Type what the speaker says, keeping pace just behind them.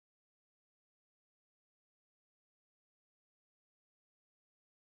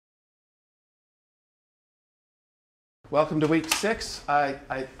welcome to week 6.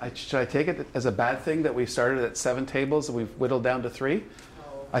 Should I take it as a bad thing that we've started at 7 tables and we've whittled down to 3?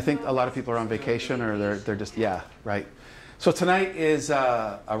 I think a lot of people are on vacation or they're just, yeah, right. So tonight is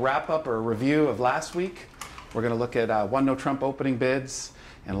a wrap-up or a review of last week. We're going to look at one no trump opening bids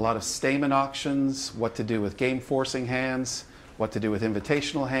and a lot of stamen auctions, what to do with game forcing hands, what to do with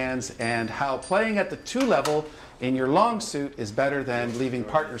invitational hands, and how playing at the 2 level in your long suit is better than leaving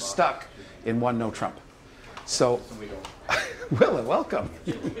partners stuck in one no trump. So, Willa, welcome.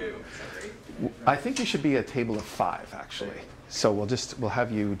 I think you should be a table of 5, actually. So we'll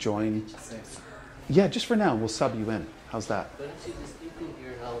have you join. Yeah, just for now. We'll sub you in. How's that? Why don't you just leave me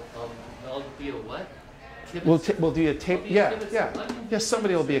here and I'll be a what? We'll do a tape. Yeah.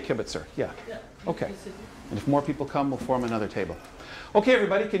 Somebody will be a kibitzer. Yeah. Okay. And if more people come, we'll form another table. Okay,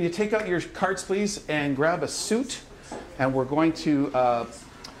 everybody, can you take out your cards, please, and grab a suit? And we're going to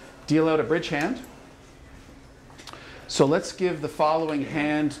deal out a bridge hand. So let's give the following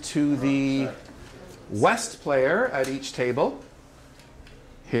hand to the West player at each table.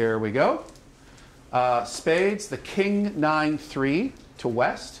 Here we go. Spades, the King 9-3 to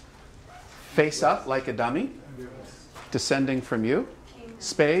West. Face up like a dummy, descending from you.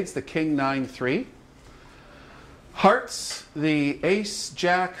 Spades, the King 9-3. Hearts, the Ace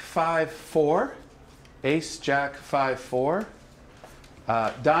Jack 5-4. Ace Jack 5-4.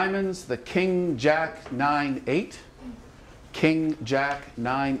 Diamonds, the King Jack 9-8. King Jack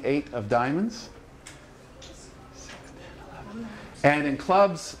 9-8 of diamonds. And in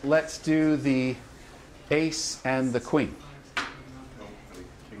clubs, let's do the Ace and the Queen.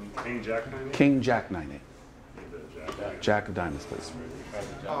 King Jack 9-8? King Jack 9-8. Jack of diamonds, please.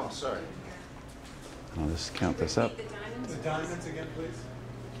 Oh, sorry. I'll just count this up. The diamonds again, please.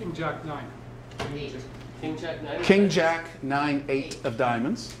 King Jack 9. King Jack 9. King Jack 9-8 of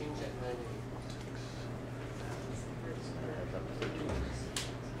diamonds. King Jack 9.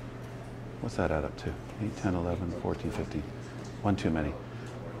 What's that add up to? 8, 10, 11, 14, 15. One too many.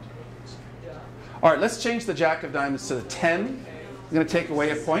 All right, let's change the Jack of diamonds to the 10. I'm going to take away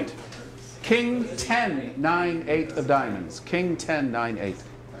a point. King 10, 9-8 of diamonds. King 10, 9-8. There you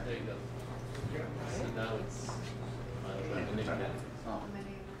go. So now it's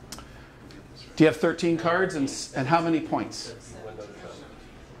Do you have 13 cards and how many points?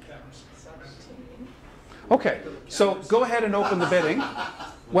 Okay, so go ahead and open the bidding.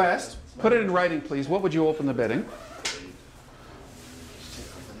 West, put it in writing, please. What would you open the bidding?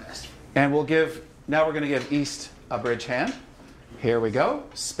 And we'll give, now we're going to give East a bridge hand. Here we go.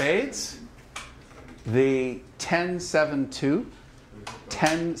 Spades. The 10-7-2.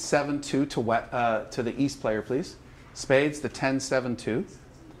 10-7-2 to the East player, please. Spades, the 10-7-2.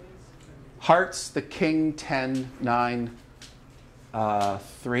 Hearts, the King 10-9-3.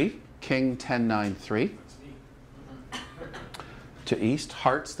 King 10-9-3. To East.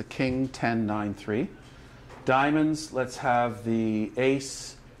 Hearts, the King 10-9-3. Diamonds, let's have the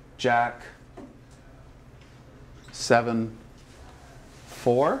Ace, Jack 7-4.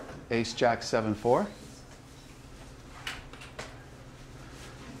 Ace, Jack 7-4.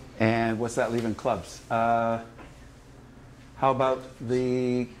 And what's that leave in clubs? How about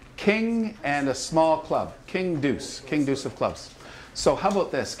the King and a small club? King Deuce. King Deuce of clubs. So how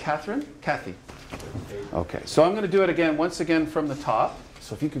about this? Catherine? Kathy. Okay, so I'm going to do it again, once again from the top.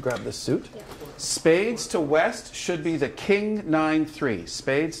 So if you could grab this suit. Spades to West should be the King 9-3.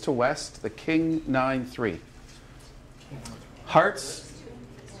 Spades to West, the King 9-3. Hearts,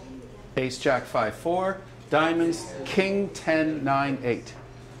 Ace Jack 5-4. Diamonds, King 10-9-8.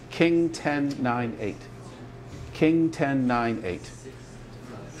 King 10-9-8. King 10-9-8.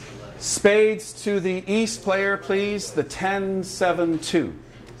 Spades to the East player, please. The 10-7-2.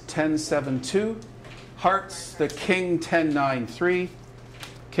 10-7-2. Hearts, the King 10-9-3.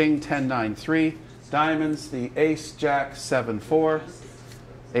 King 10-9-3. Diamonds, the Ace Jack 7-4.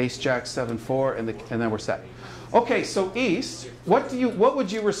 Ace Jack 7-4, and then we're set. Okay, so East, what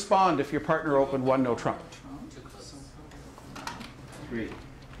would you respond if your partner opened one no trump? 3.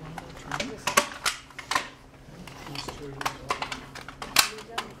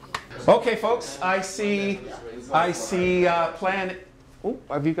 Okay, folks, I see plan. Oh,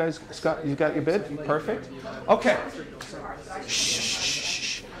 have you guys got your bid? Perfect. Okay.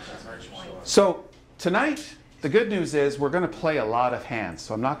 Shh. So tonight, the good news is we're going to play a lot of hands.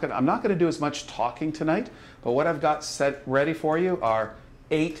 So I'm not going to do as much talking tonight. But what I've got set ready for you are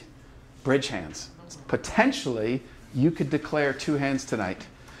 8 bridge hands. Potentially, you could declare 2 hands tonight,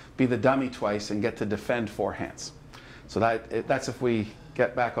 be the dummy twice, and get to defend 4 hands. So that's if we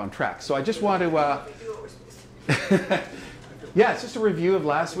get back on track. So I just want to, yeah, it's just a review of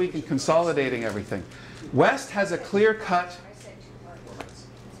last week and consolidating everything. West has a clear cut. I said 2 hearts.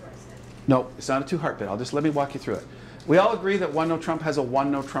 That's what I said. No, it's not a 2-heart bid. Let me walk you through it. We all agree that one no trump has a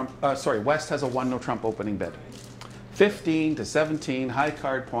West has a 1 no trump opening bid. 15 to 17, high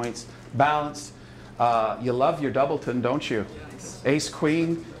card points, balanced. You love your doubleton, don't you? Ace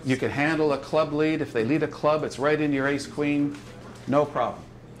queen, you can handle a club lead. If they lead a club, it's right in your ace queen, no problem.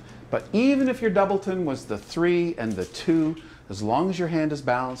 But even if your doubleton was the 3 and the 2, as long as your hand is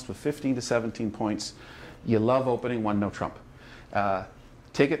balanced with 15 to 17 points, you love opening 1 no trump.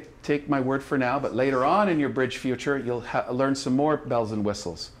 Take my word for now, but later on in your bridge future, you'll learn some more bells and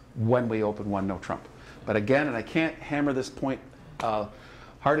whistles when we open 1 no trump. But again, and I can't hammer this point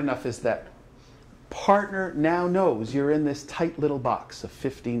hard enough, is that partner now knows you're in this tight little box of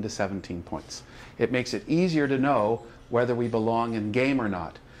 15 to 17 points. It makes it easier to know whether we belong in game or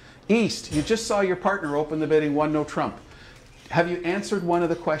not. East, you just saw your partner open the bidding 1 no trump. Have you answered one of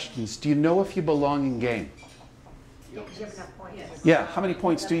the questions? Do you know if you belong in game? Yeah, 'cause you have enough points. Yeah, how many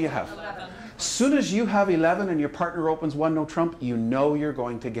points do you have? 11. As soon as you have 11 and your partner opens 1 no trump, you know you're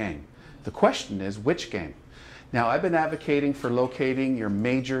going to game. The question is, which game? Now, I've been advocating for locating your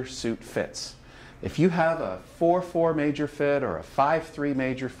major suit fits. If you have a 4-4 major fit or a 5-3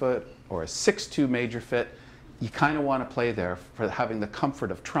 major fit or a 6-2 major fit, you kind of want to play there for having the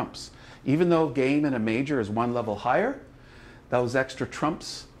comfort of trumps. Even though game in a major is 1 level higher, those extra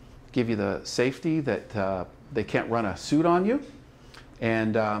trumps give you the safety that they can't run a suit on you.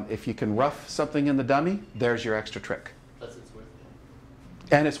 And if you can rough something in the dummy, there's your extra trick. Plus it's worth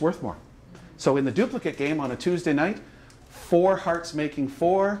it. And it's worth more. So in the duplicate game on a Tuesday night, 4 hearts making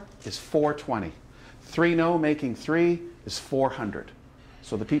 4 is 420. 3 no making 3 is 400.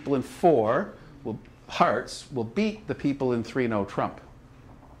 So the people in 4 hearts will beat the people in 3 no trump.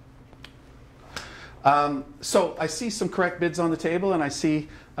 So I see some correct bids on the table, and I see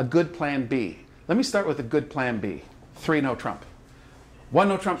a good plan B. Let me start with a good plan B. 3 no trump. 1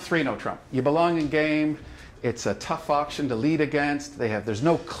 no trump, 3 no trump. You belong in game. It's a tough auction to lead against. There's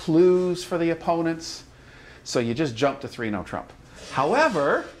no clues for the opponents. So you just jump to 3 no trump.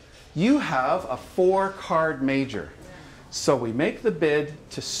 However, you have a 4-card major. So we make the bid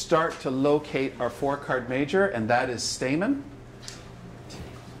to start to locate our 4-card major, and that is Stamen.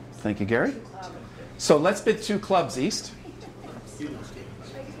 Thank you, Gary. So let's bid 2 clubs, East.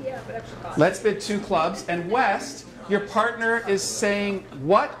 Yeah, but I forgot. Let's bid 2 clubs. And West, your partner is saying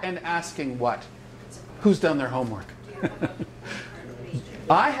what and asking what? Who's done their homework?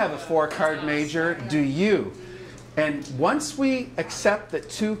 I have a 4-card major. Do you? And once we accept that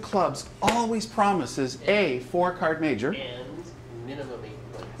 2 clubs always promises a 4-card major And minimum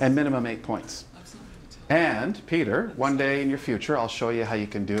 8 points. and minimum 8 points. And Peter, one day in your future, I'll show you how you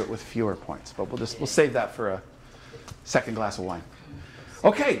can do it with fewer points. But we'll save that for a second glass of wine.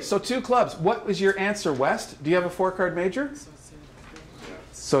 Okay, so 2 clubs. What was your answer, West? Do you have a 4-card major?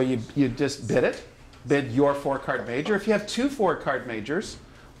 So you just bid it. Bid your 4-card major. If you have 2 4-card majors,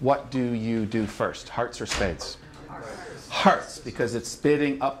 what do you do first? Hearts or spades? Hearts, because it's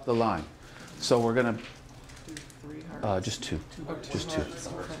bidding up the line. So we're going to just 2. Just 2.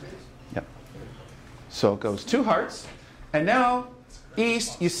 Yep. So it goes 2 hearts. And now,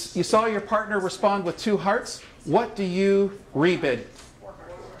 East, you saw your partner respond with 2 hearts. What do you rebid?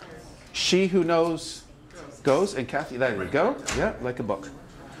 She who knows goes. And Kathy, there you go. Yeah, like a book.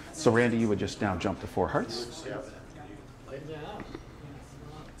 So Randy, you would just now jump to 4 hearts.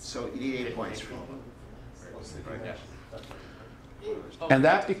 So you need 8 points. And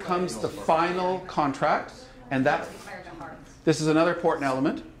that becomes the final contract. And that, this is another important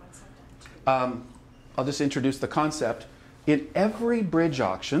element. I'll just introduce the concept. In every bridge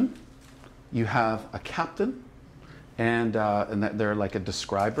auction, you have a captain, and they're like a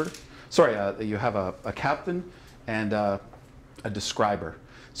describer. Sorry, you have a captain and a describer.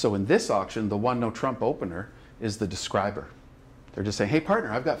 So in this auction, the 1 no trump opener is the describer. They're just saying, hey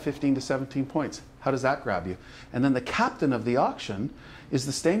partner, I've got 15 to 17 points. How does that grab you? And then the captain of the auction is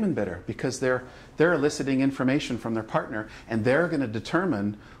the Stamen bidder, because they're eliciting information from their partner, and they're going to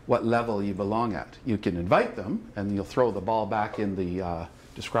determine what level you belong at. You can invite them, and you'll throw the ball back in the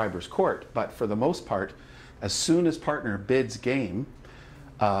describer's court. But for the most part, as soon as partner bids game,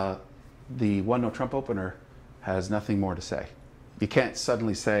 the 1 no trump opener has nothing more to say. You can't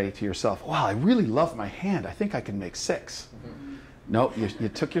suddenly say to yourself, wow, I really love my hand. I think I can make 6. No, you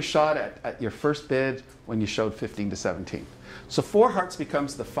took your shot at your first bid when you showed 15 to 17. So 4 hearts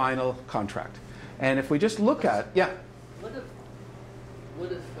becomes the final contract. And if we just look at, yeah. What if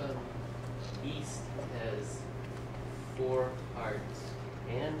East has 4 hearts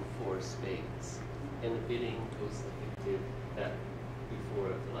and 4 spades, and the bidding goes like it did that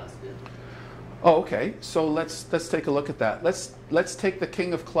before the last bid? Oh, okay. So let's take a look at that. Let's take the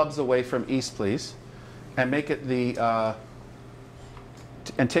king of clubs away from East, please, and make it the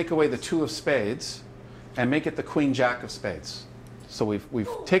and take away the 2 of spades, and make it the queen jack of spades. So we've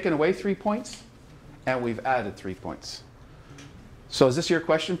taken away 3 points, and we've added 3 points. So is this your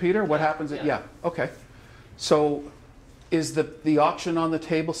question, Peter? What happens? Yeah. Okay. So is the auction on the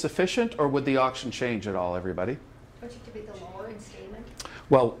table sufficient, or would the auction change at all, everybody? Don't you have to be the lower installment?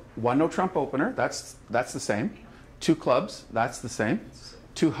 Well, 1 no trump opener, that's the same. 2 clubs, that's the same.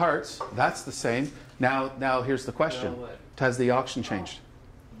 2 hearts, that's the same. Now here's the question. Now what? Has the auction changed?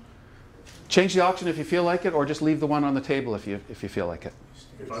 Change the auction if you feel like it, or just leave the one on the table if you feel like it.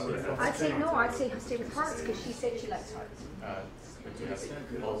 I'd say no, I'd say stay with hearts because she said she likes hearts. You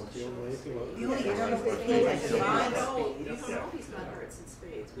only get one spade. I know he's got hearts and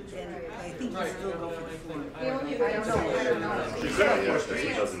spades. Which one? I think he's still going for 4. I don't know. She could have watched it,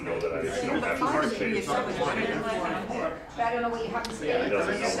 he doesn't know that I don't have heart shapes. But I don't know what you have in spades. He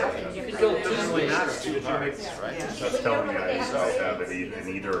doesn't know that. You could go 2 spades. That's telling me I have it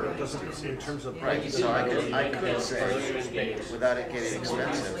in either of those 2 seats. Right, so I could say, without it getting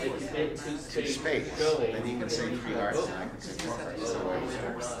expensive, 2 spades. Then you can say 3 hearts and I can say 4 hearts.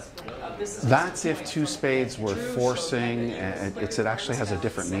 That's if 2 spades were forcing, and it actually has a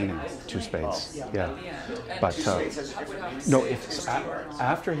different meaning, 2 spades. Yeah. But no, if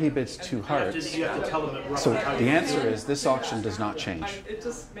after he bids 2 hearts, so the answer is this auction does not change.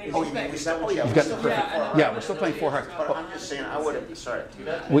 Oh, you mean, is that what you You've got the perfect, yeah, we're still playing 4 hearts. But I'm just saying, I would, sorry.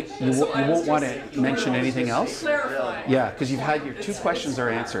 You won't want to mention anything else? Yeah, because you've had your 2 questions are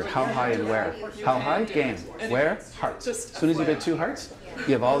answered. How high and where? How high? Game. Where? Hearts. As soon as you bid 2 hearts,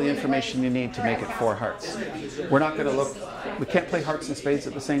 you have all the information you need to make it 4 hearts. We're not going to look, we can't play hearts and spades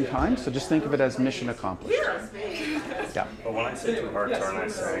at the same time, so just think of it as mission accomplished. Yeah. But when I say 2 hearts, aren't I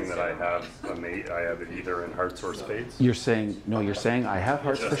saying that I have I have it either in hearts or spades? You're saying, no, you're saying I have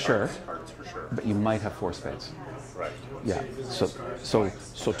hearts for sure, Hearts for sure. but you might have 4 spades. Right. Yeah. So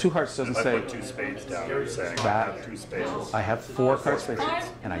 2 hearts doesn't If I say put 2 spades down, you're saying I that have 2 spades. I have 4 card spades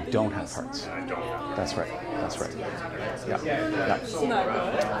and I don't have hearts. I don't have. That's right. That's right. Yeah.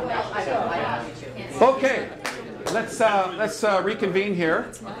 Okay. Let's reconvene here.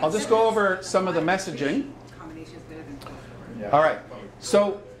 I'll just go over some of the messaging. All right.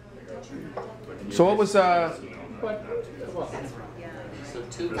 So what was So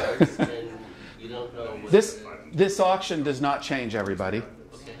 2 hearts, and you don't know what this auction does not change, everybody.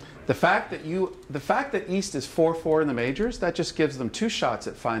 The fact that East is 4-4 in the majors, that just gives them 2 shots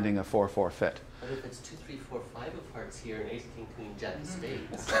at finding a 4-4 fit. But if it's 2, 3, 4, 5 of hearts here and ace, king, queen, jack of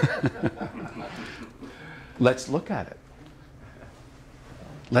spades. Let's look at it.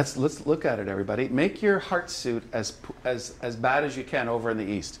 Let's look at it, everybody. Make your heart suit as bad as you can over in the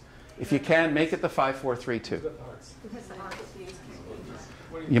East. If you can, make it the 5-4-3-2.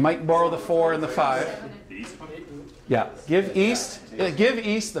 You might borrow the 4 and the 5. Yeah, give East the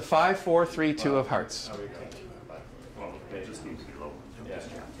 5-4-3-2 of hearts. Well, it just needs to be low.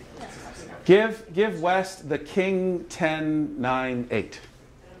 Give West the king 10-9-8.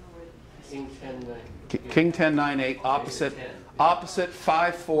 King 10, 9. King 10-9-8 opposite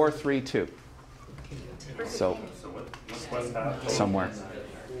 5-4-3-2. So What's West have? somewhere.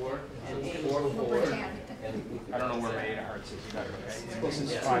 4 and 4, 4. I don't know where my 8 of hearts is. You got it, okay? This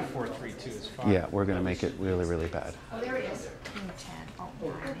is 5-4-3-2 is 5. Yeah, we're going to make it really, really bad. Oh, there it is.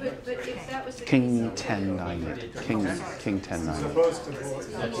 But if that was the King 10-9-8. King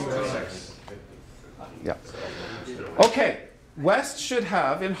 10-9-8. Yeah. Okay. West should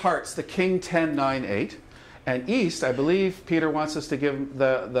have in hearts the king 10-9-8. And East, I believe Peter wants us to give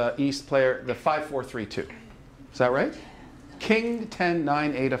the East player the 5-4-3-2. Is that right? King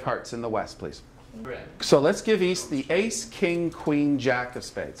 10-9-8 of hearts in the West, please. Correct. So let's give East the ace, king, queen, jack of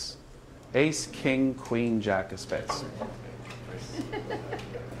spades. Ace, king, queen, jack of spades.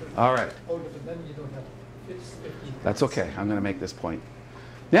 All right. That's okay. I'm going to make this point.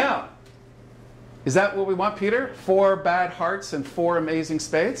 Now, is that what we want, Peter? 4 bad hearts and 4 amazing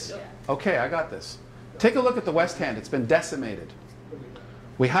spades? Okay, I got this. Take a look at the West hand. It's been decimated.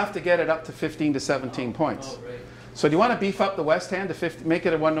 We have to get it up to 15 to 17 points. So do you want to beef up the West hand to 50, make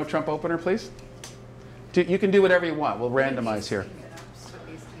it a 1 no trump opener, please? You can do whatever you want. We'll randomize here.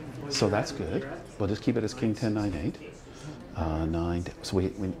 So that's good. We'll just keep it as king 10-9-8. 9. So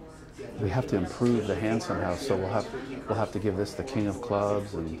we have to improve the hand somehow. So we'll have to give this the king of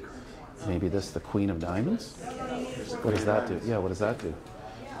clubs and maybe this the queen of diamonds. What does that do? Yeah, what does that do?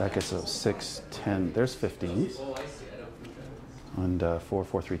 That gets a 6, 10. There's 15. And 4,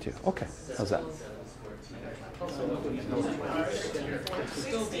 4, 3, 2. Okay, how's that?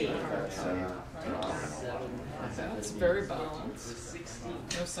 That's very balanced.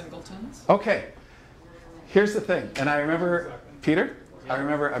 No singletons. Okay, here's the thing, and I remember, Peter, I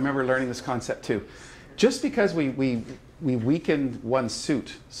remember learning this concept too. Just because we weaken one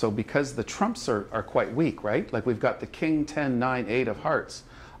suit, so because the trumps are quite weak, right? Like we've got the king, 10, 9, 8 of hearts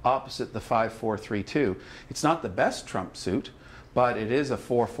opposite the 5, 4, 3, 2. It's not the best trump suit, but it is a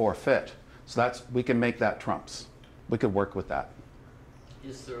 4-4 fit. So we can make that trumps. We could work with that.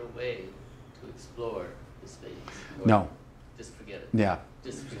 Is there a way to explore the spades? Or No. Just forget it. Yeah.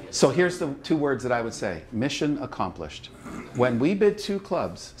 Just forget it. So here's the 2 words that I would say. Mission accomplished. When we bid 2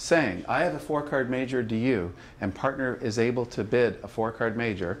 clubs saying, I have a 4-card major, do you? And partner is able to bid a 4-card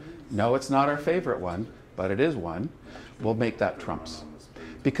major. No, it's not our favorite one, but it is one. We'll make that trumps.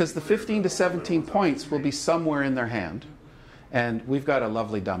 Because the 15 to 17 points will be somewhere in their hand. And we've got a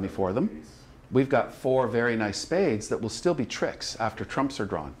lovely dummy for them. We've got 4 very nice spades that will still be tricks after trumps are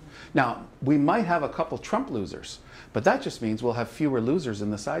drawn. Now, we might have a couple trump losers, but that just means we'll have fewer losers in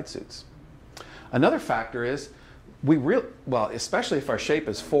the side suits. Another factor is, especially if our shape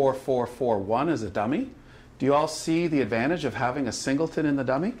is 4-4-4-1 as a dummy, do you all see the advantage of having a singleton in the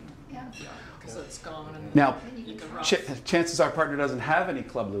dummy? Yeah. Because it's gone. And Now, you can rough. chances are partner doesn't have any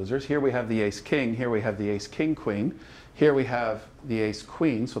club losers. Here we have the ace-king, here we have the ace-king-queen. Here we have the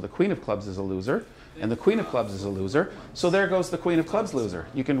ace-queen, so the queen of clubs is a loser, and the queen of clubs is a loser. So there goes the queen of clubs loser.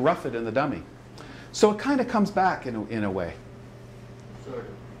 You can rough it in the dummy. So it kind of comes back in a way. Sort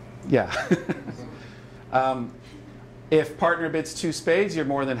of. Yeah. If partner bids 2 spades, you're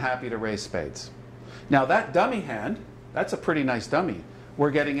more than happy to raise spades. Now that dummy hand, that's a pretty nice dummy.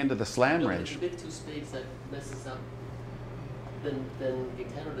 We're getting into the slam No, but range. if you bid 2 spades, that messes up. Then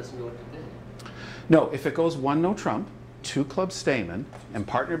Gaetano doesn't know what to bid. No, if it goes 1 no trump, 2 clubs stamen, and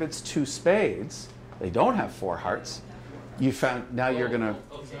partner bids 2 spades, they don't have 4 hearts. You found now you're gonna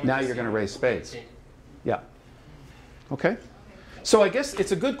raise spades. Yeah. Okay. So I guess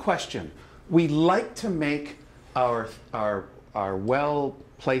it's a good question. We like to make our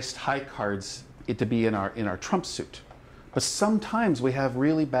well-placed high cards to be in our trump suit, but sometimes we have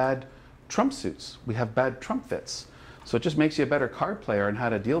really bad trump suits. We have bad trump fits. So it just makes you a better card player and how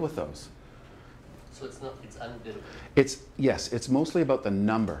to deal with those. So it's unbiddable. It's mostly about the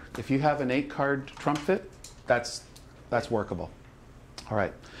number. If you have an 8-card trump fit, that's workable. All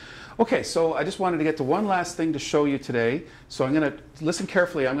right. Okay, so I just wanted to get to one last thing to show you today. So I'm going to listen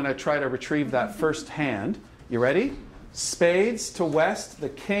carefully. I'm going to try to retrieve that first hand. You ready? Spades to west, the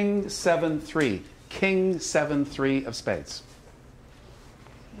king 7-3. King 7-3 of spades.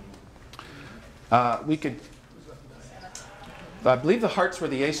 We could. I believe the hearts were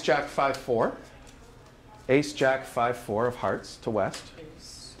the ace jack 5-4. Ace jack 5-4 of hearts to west.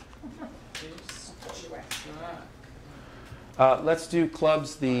 Let's do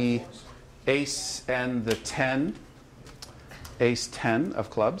clubs, the ace and the 10. Ace 10 of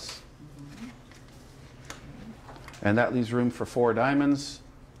clubs. And that leaves room for 4 diamonds.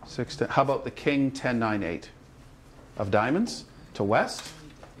 6, 10. How about the king 10-9-8 of diamonds to west?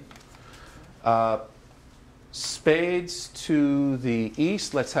 Spades to the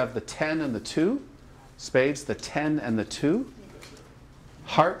east. Let's have the 10 and the 2. Spades, the 10 and the 2.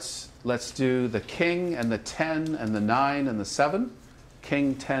 Hearts, let's do the king and the 10 and the 9 and the 7.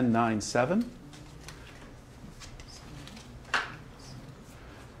 King 10, 9, 7.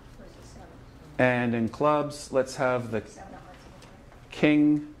 And in clubs, let's have the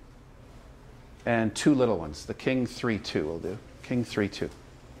king and 2 little ones. The king 3-2 will do. King 3-2.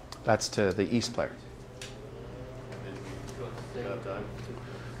 That's to the east player.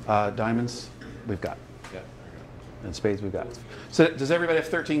 Diamonds, we've got. And spades, we've got. So does everybody have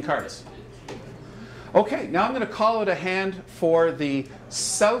 13 cards? Okay, now I'm going to call out a hand for the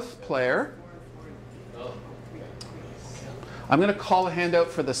south player. I'm going to call a hand out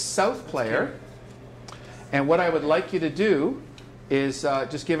for the south player. And what I would like you to do is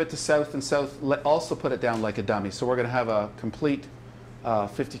just give it to south, and south also put it down like a dummy. So we're going to have a complete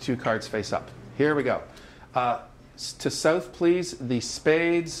 52 cards face up. Here we go. To south, please, the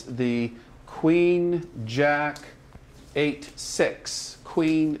spades, the queen, jack, 8-6.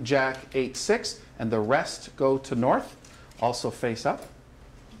 Queen, jack, 8-6. And the rest go to north, also face up.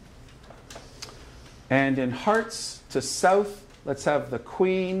 And in hearts, to south, let's have the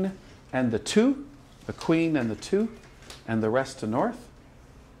queen and the 2. The queen and the 2. And the rest to north.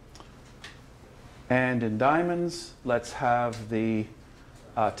 And in diamonds, let's have the,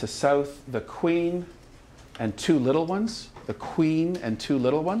 to south, the queen and 2 little ones. The queen and 2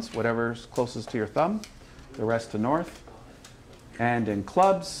 little ones, whatever's closest to your thumb. The rest to north. And in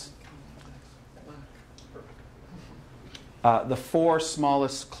clubs, the 4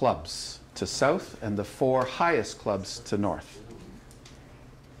 smallest clubs to south and the 4 highest clubs to north.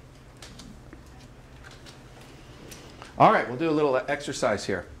 All right, we'll do a little exercise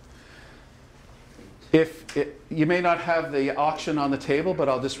here. You may not have the auction on the table, but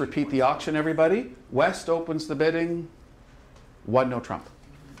I'll just repeat the auction, everybody. West opens the bidding, 1 no trump.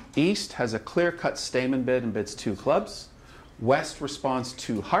 East has a clear-cut Stamen bid and bids 2 clubs. West responds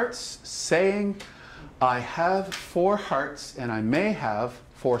 2 hearts, saying, I have 4 hearts and I may have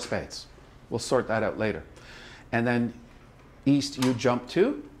 4 spades. We'll sort that out later. And then East, you jump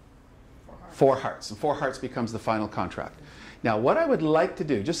to 4 hearts. And 4 hearts becomes the final contract. Now, what I would like to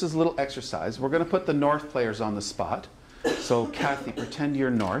do, just as a little exercise, we're going to put the North players on the spot. So, Kathy, pretend you're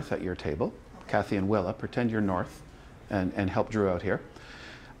North at your table. Kathy and Willa, pretend you're North and help Drew out here.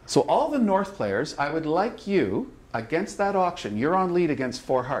 So, all the North players, I would like you, against that auction, you're on lead against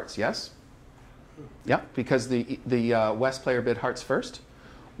 4 hearts, yes? Yeah, because the West player bid hearts first.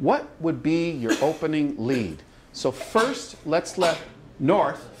 What would be your opening lead? So, first, let's let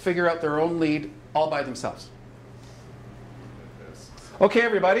North figure out their own lead all by themselves. Okay,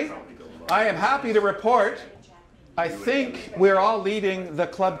 everybody, I am happy to report, I think we're all leading the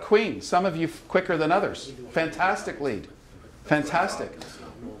club queen. Some of you quicker than others. Fantastic lead. Fantastic.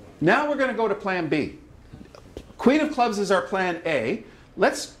 Now we're going to go to plan B. Queen of clubs is our plan A.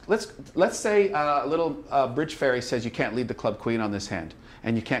 Let's say a little bridge fairy says you can't lead the club queen on this hand,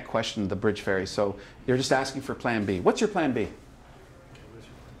 and you can't question the bridge fairy, so you're just asking for plan B. What's your plan B?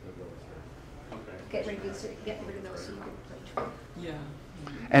 Get rid of those so you can play trump. Yeah.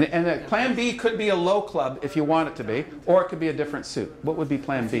 And plan B could be a low club if you want it to be, or it could be a different suit. What would be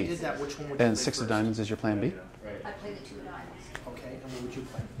plan B? Did that, which one would you And play 6 of first? diamonds is your plan B? I play the 2 of diamonds. Okay, and what would you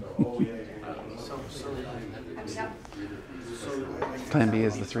play? Plan B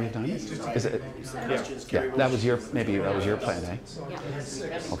is the 3 of diamonds? Is it? Yeah, that was your, maybe that was your plan A.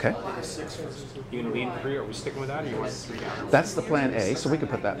 Okay. You can lead 3, are we sticking with that, or you want 3 down? That's the plan A, so we can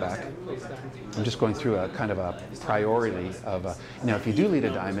put that back. I'm just going through a kind of a priority of, if you do lead a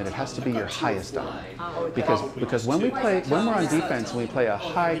diamond, it has to be your highest diamond. Because when we're on defense and we play a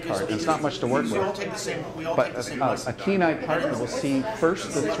high card, it's not much to work We all with. take the same, we all But take the same a lesson. keen-eyed partner will see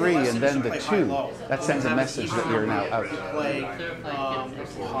first the 3 and then the 2. That sends a message that you're now out. Play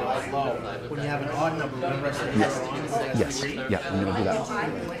high, low. When you have an odd number, when the rest of the numbers are on. Yes, yeah, I'm going to do that.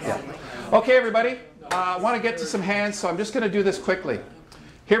 Yeah. Okay, everybody, I want to get to some hands, so I'm just going to do this quickly.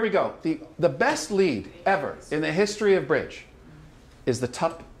 Here we go. The best lead ever in the history of bridge is the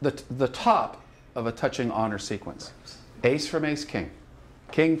top of a touching honor sequence. Ace from ace king,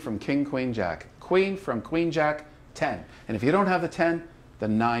 king from king queen jack, queen from queen jack 10. And if you don't have the 10, the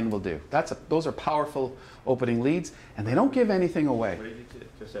 9 will do. Those are powerful opening leads, and they don't give anything away. What did you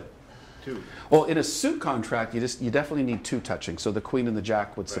just have? 2. Well, in a suit contract, you definitely need 2 touching, so the queen and the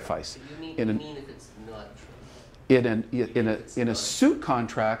jack would suffice. You mean if it's not trump? In a suit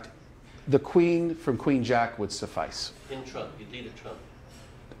contract, the queen from queen jack would suffice. In trump, you lead a trump.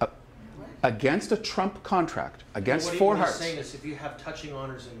 Against a trump contract, against What 4 he's hearts. saying is if you have touching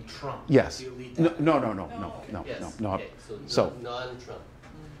honors in trump, Yes. you lead No, that. no. Yes. Okay. So non-trump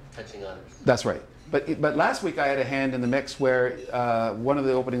touching honors. that's right. But last week I had a hand in the mix where one of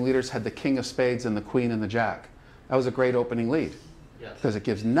the opening leaders had the king of spades and the queen and the jack. That was a great opening lead because it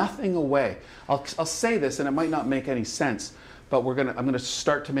gives nothing away. I'll say this, and it might not make any sense, but I'm going to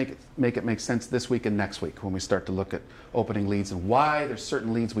start to make it make sense this week and next week when we start to look at opening leads and why there's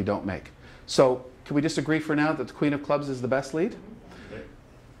certain leads we don't make. So can we just agree for now that the queen of clubs is the best lead?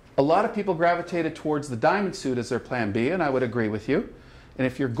 A lot of people gravitated towards the diamond suit as their plan B, and I would agree with you. And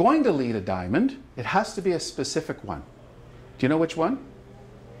if you're going to lead a diamond, it has to be a specific one. Do you know which one?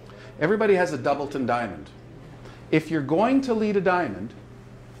 Everybody has a doubleton diamond. If you're going to lead a diamond,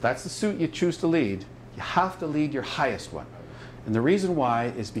 if that's the suit you choose to lead, you have to lead your highest one. And the reason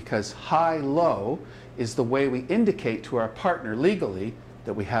why is because high-low is the way we indicate to our partner legally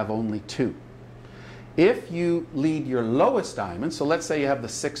that we have only 2. If you lead your lowest diamond, so let's say you have the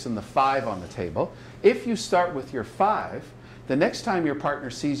 6 and the 5 on the table, if you start with your 5, the next time your partner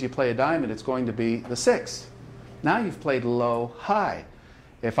sees you play a diamond, it's going to be the 6. Now you've played low, high.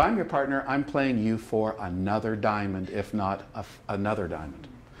 If I'm your partner, I'm playing you for another diamond, if not another diamond.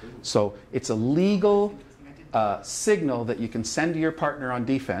 So it's a legal signal that you can send to your partner on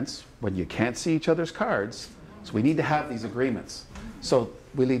defense when you can't see each other's cards. So we need to have these agreements. So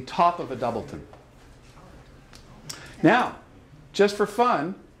we lead top of a doubleton. Now, just for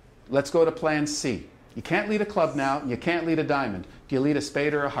fun, let's go to plan C. You can't lead a club now, you can't lead a diamond. Do you lead a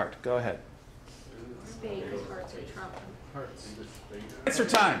spade or a heart? Go ahead. Spade, because hearts are trump. Answer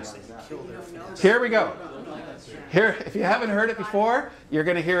time. Here we go. Here, if you haven't heard it before, you're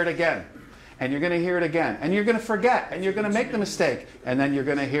going to hear it again. and you're going to hear it again, and you're going to forget, and you're going to make the mistake, and then you're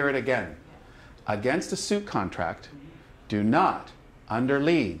going to hear it again. Against a suit contract, do not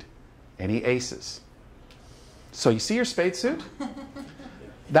underlead any aces. So you see your spade suit?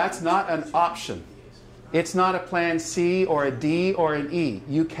 That's not an option. It's not a plan C or a D or an E.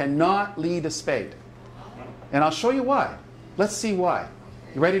 You cannot lead a spade. And I'll show you why. Let's see why.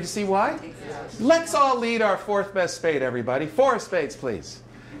 You ready to see why? Let's all lead our fourth best spade, everybody. 4 spades, please.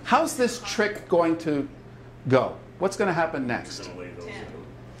 How's this trick going to go? What's going to happen next?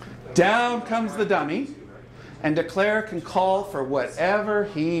 Down comes the dummy, and declare can call for whatever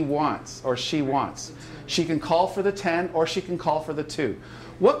he wants or she wants. She can call for the 10 or she can call for the 2.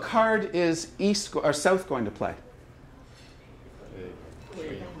 What card is East or South going to play?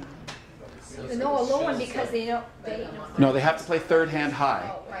 No, a low one because they know. No, they have to play third hand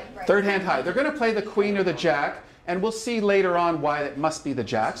high. Oh, right. Third hand high. They're going to play the queen or the jack, and we'll see later on why it must be the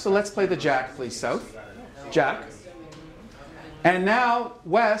jack. So let's play the jack, please, South. Jack. And now,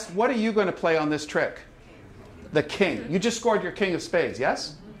 West, what are you going to play on this trick? The king. You just scored your king of spades,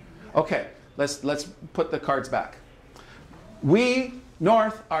 yes? Okay, let's put the cards back. We,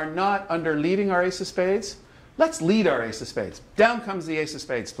 North, are not under leading our ace of spades. Let's lead our ace of spades. Down comes the ace of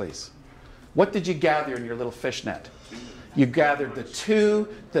spades, please. What did you gather in your little fishnet? You gathered the 2,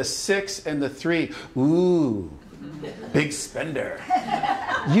 the 6, and the 3. Ooh, big spender.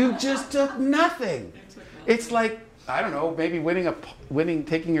 You just took nothing. It's like, I don't know, maybe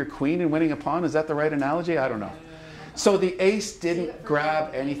taking your queen and winning a pawn. Is that the right analogy? I don't know. So the ace didn't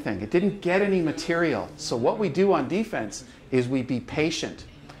grab anything. It didn't get any material. So what we do on defense is we be patient.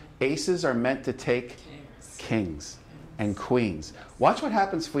 Aces are meant to take kings and queens. Watch what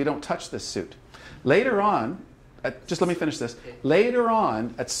happens if we don't touch this suit. Later on, just let me finish this. Later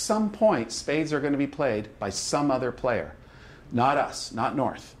on, at some point, spades are going to be played by some other player. Not us, not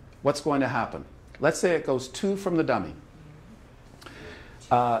North. What's going to happen? Let's say it goes 2 from the dummy.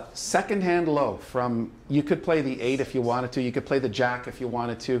 Second hand low from, you could play the 8 if you wanted to. You could play the jack if you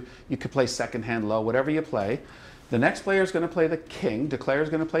wanted to. You could play second hand low, whatever you play. The next player is going to play the king. Declare is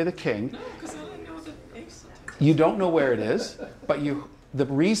going to play the king. No, because I don't know the ace. You don't know where it is, but the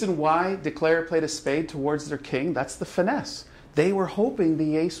reason why Declare played a spade towards their king, that's the finesse. They were hoping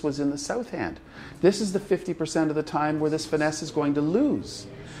the ace was in the south hand. This is the 50% of the time where this finesse is going to lose.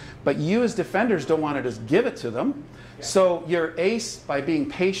 But you as defenders don't want to just give it to them. So your ace, by being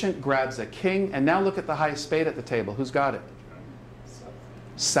patient, grabs a king. And now look at the highest spade at the table. Who's got it?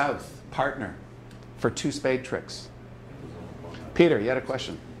 South, partner, for 2 spade tricks. Peter, you had a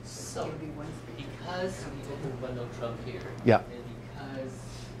question. So, because we opened one no trump here, Yeah. and because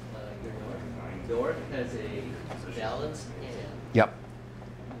you're North has a balanced hand, Yep.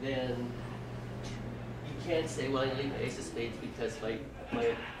 then you can't say, well, I leave ace of spades because my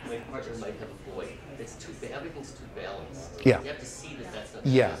partner might have a void. It's too everything's too balanced. Yeah. You have to see that that's not the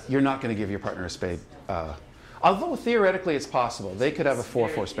Yeah, case. you're not going to give your partner a spade. Although theoretically it's possible. They could have a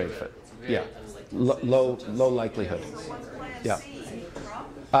 4-4 spade fit. It's very Yeah. unlikely. Low likelihood. Yeah.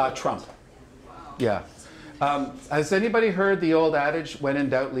 Trump. Yeah. Has anybody heard the old adage, when in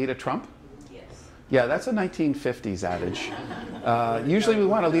doubt, lead a trump? Yes. Yeah, that's a 1950s adage. Usually we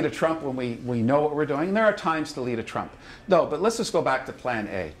want to lead a trump when we know what we're doing. And there are times to lead a trump. No, but let's just go back to plan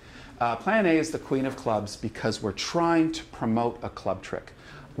A. Plan A is the queen of clubs because we're trying to promote a club trick.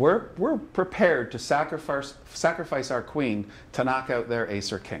 We're prepared to sacrifice our queen to knock out their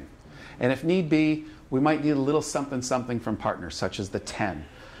ace or king. And if need be, we might need a little something from partners, such as the 10.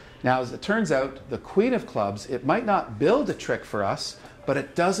 Now, as it turns out, the queen of clubs, it might not build a trick for us, but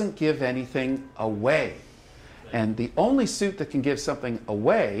it doesn't give anything away. And the only suit that can give something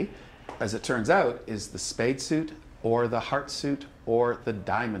away, as it turns out, is the spade suit or the heart suit or the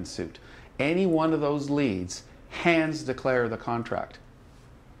diamond suit. Any one of those leads, hands declare the contract.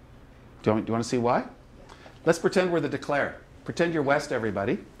 Do you want to see why? Let's pretend we're the declare. Pretend you're West,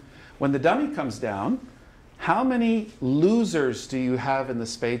 everybody. When the dummy comes down, how many losers do you have in the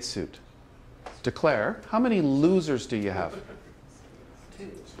spade suit? Declare. How many losers do you have?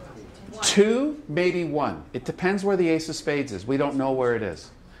 2, maybe 1. It depends where the ace of spades is. We don't know where it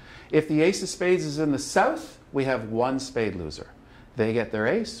is. If the ace of spades is in the south, we have 1 spade loser. They get their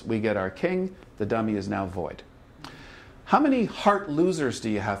ace, we get our king, the dummy is now void. How many heart losers do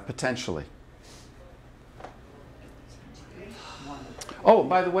you have potentially? Oh,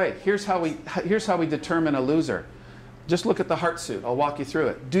 by the way, here's how we determine a loser. Just look at the heart suit. I'll walk you through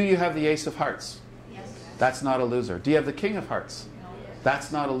it. Do you have the ace of hearts? Yes. That's not a loser. Do you have the king of hearts?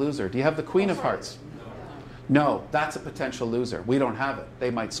 That's not a loser. Do you have the queen of hearts? No, that's a potential loser. We don't have it. They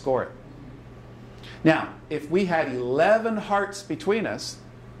might score it. Now, if we had 11 hearts between us,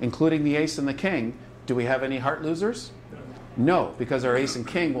 including the ace and the king, do we have any heart losers? No, because our ace and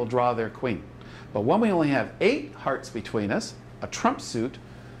king will draw their queen. But when we only have 8 hearts between us, a trump suit,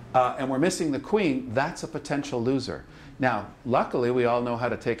 and we're missing the queen, that's a potential loser. Now, luckily, we all know how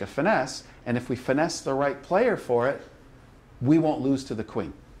to take a finesse, and if we finesse the right player for it, we won't lose to the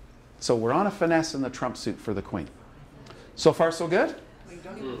queen. So we're on a finesse in the trump suit for the queen. So far, so good? Well, you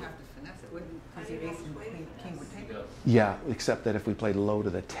don't even have to finesse it, wouldn't, because your ace and king would take it. Yeah, except that if we played low to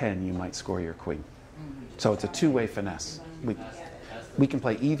the 10, you might score your queen. So it's a two-way finesse. We can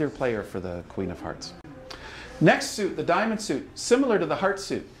play either player for the queen of hearts. Next suit, the diamond suit, similar to the heart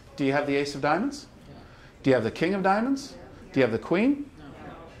suit. Do you have the ace of diamonds? Do you have the king of diamonds? Do you have the queen?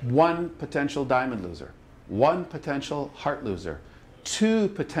 One potential diamond loser. One potential heart loser. 2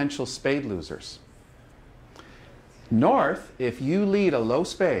 potential spade losers. North, if you lead a low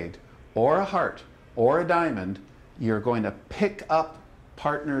spade or a heart or a diamond, you're going to pick up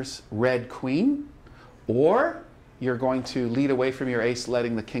partner's red queen, or you're going to lead away from your ace,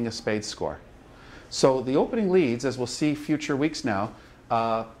 letting the king of spades score. So the opening leads, as we'll see future weeks now,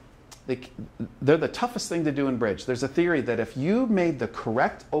 they're the toughest thing to do in bridge. There's a theory that if you made the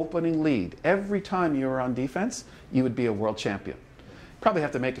correct opening lead every time you were on defense, you would be a world champion. Probably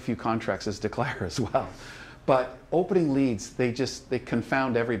have to make a few contracts as declare as well. But opening leads, they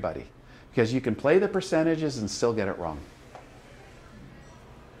confound everybody, because you can play the percentages and still get it wrong.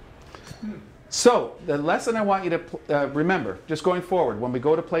 So the lesson I want you to remember, just going forward, when we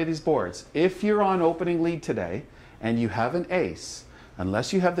go to play these boards, if you're on opening lead today and you have an ace,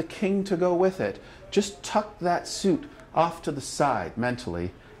 unless you have the king to go with it, just tuck that suit off to the side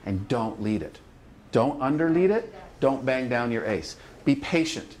mentally and don't lead it. Don't underlead it. Don't bang down your ace. Be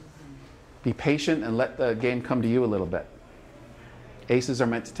patient. Be patient and let the game come to you a little bit. Aces are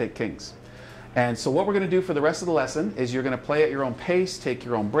meant to take kings. And so what we're going to do for the rest of the lesson is you're going to play at your own pace, take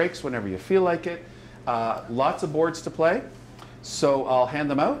your own breaks whenever you feel like it. Lots of boards to play. So I'll hand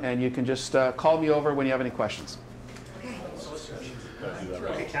them out and you can just call me over when you have any questions.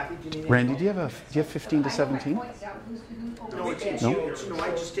 Randy, do you have 15 to 17? No, it's No? you. No,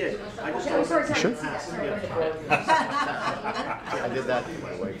 I just did. I just Oh, sorry, Sure. I did that to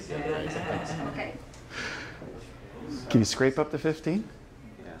my wife. Okay. Can you scrape up to 15?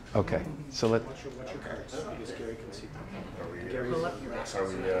 Okay. So let. What's your cards? Because Gary can see them.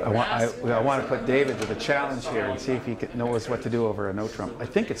 I want to put David to the challenge here and see if he knows what to do over a no trump. I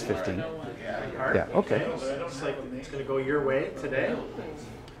think it's 15. Yeah. Okay. It's like it's going to go your way today.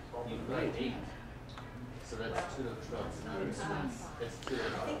 So that's 2 of trumps. That's 2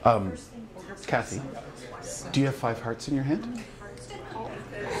 of Kathy, do you have 5 hearts in your hand?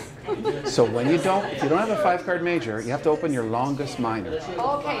 So when if you don't have a 5-card major, you have to open your longest minor.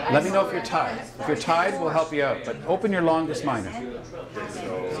 Okay. Let me know if you're tied. If you're tied, we'll help you out. But open your longest minor.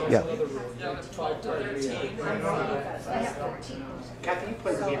 Yeah. Kathy, you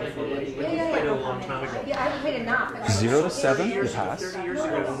played the game before, right? You played it a long time ago. Yeah, I haven't played enough. 0 to 7, you pass. 30 years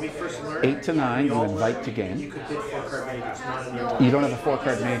ago, when we first learned, 8 to 9, you invite to you game. could bid 4-card majors, not in your You don't have a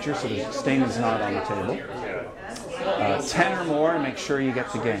 4-card major, so the stain is not on the table. 10 or more, and make sure you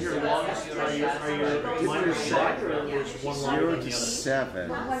get the game. Are your minors set, or there's one longer 0 than to the other? 7.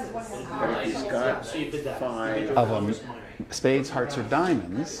 But if he's got So you bid that. 5, Of them, spades, hearts, or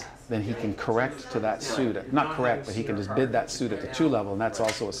diamonds, then he can correct to that suit. Not correct, but he can just bid that suit at the 2 level, and that's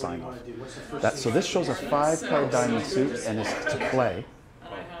also a sign off. So this shows a 5-card diamond suit and is to play.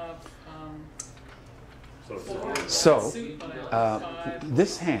 So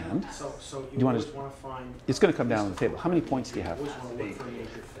this hand, So you want always to? want to find It's going to come down on the table. How many points do you have? which one will look for a major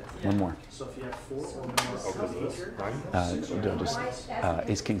fit. One more. So if you have 4 or more, No, just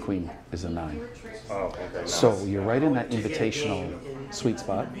ace, king, queen is a 9. Oh, okay. So you're right in that invitational sweet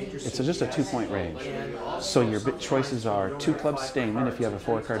spot. It's just a 2-point range. So your bit choices are 2 clubs Stayman if you have a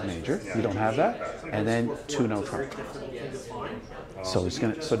 4-card major. You don't have that, and then 2 no trump. So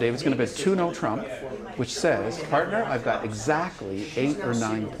David's going to bid 2 no trump, which says, partner, I've got exactly 8 or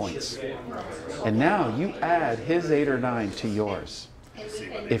 9 points. And now you add his 8 or 9 to yours.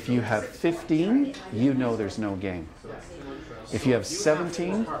 If you have 15, you know there's no game. If you have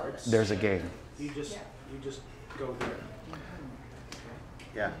 17, there's a game. you just go there.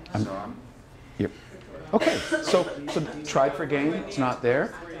 yeah, so I'm Yep. Okay, so tried for game, it's not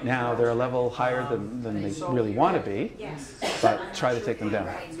there. Now they're a level higher than they really want to be, but try to take them down.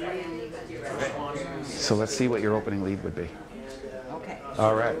 So let's see what your opening lead would be. Okay.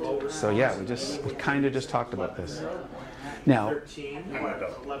 All right, so yeah, we kind of just talked about this. Now, 13,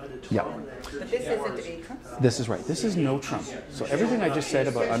 11 to yeah, 12. But this isn't a trump. this is right. This is no trump. So everything I just said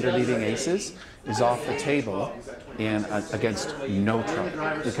about underleading aces is off the table and against no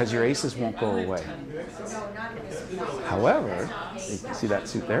trump because your aces won't go away. However, you see that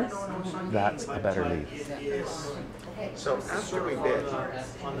suit there? That's a better lead. So after we bid,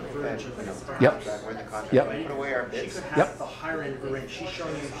 On the verge of Yep. that we're in the contract, Yep. we put away our bids. Yep. the higher end of the range. She's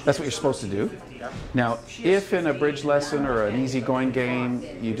showing you. That's what you're supposed to do. Now, if in a bridge lesson or an easygoing game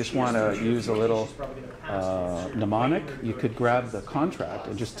you just want to use a little mnemonic, you could grab the contract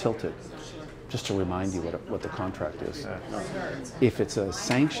and just tilt it, just to remind you what the contract is. If it's a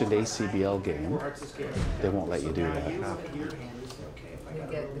sanctioned ACBL game, they won't let you do that.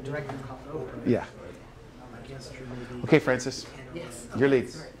 Get the director call. Yeah. Okay, Francis, your lead.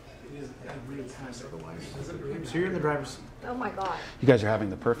 So you're in the driver's. Oh my God. You guys are having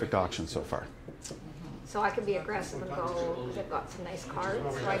the perfect auction so far. So I can be aggressive and go, because I've got some nice cards.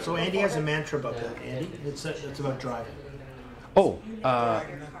 I can So go Andy for has a it. mantra about that. Andy, it's about driving. Oh,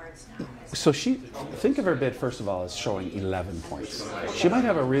 so think of her bid first of all as showing 11 points. She might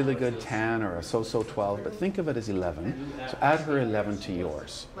have a really good 10 or a so-so 12, but think of it as 11. So add her 11 to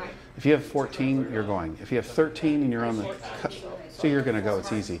yours. Right. If you have 14, you're going. If you have 13 and you're on the cut, so you're going to go,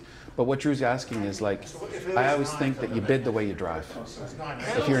 it's easy. But what Drew's asking is like, I always think that you bid the way you drive.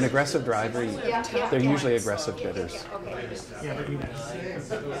 If you're an aggressive driver, they're usually aggressive bidders. Yeah, but you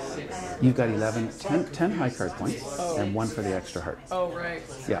You've got 10 high card points and 1 for the extra heart. Oh, right.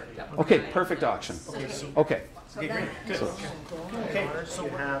 Yeah. Okay, perfect auction. Okay. Okay, great. Good. Okay, so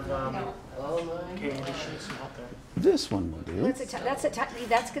you have okay, Andy, she's out there. This one will do.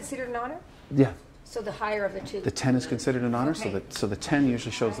 That's considered an honor? Yeah. So the higher of the two. The 10 is considered an honor, Okay. so the 10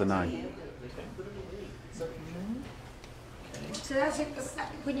 usually shows the 9. So that's it.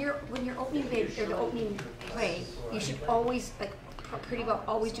 When you're opening bid or the opening play, you should always pretty well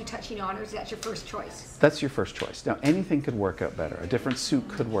always do touching honors. That's your first choice. That's your first choice. Now anything could work out better. A different suit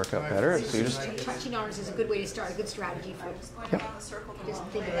could work out better. So you just Touching honors is a good way to start. A good strategy for. Yep. Just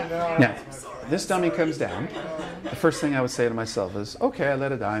think of that. Now, this dummy comes down. The first thing I would say to myself is, okay, I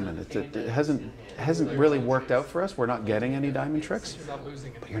let a diamond. It hasn't really worked out for us. We're not getting any diamond tricks,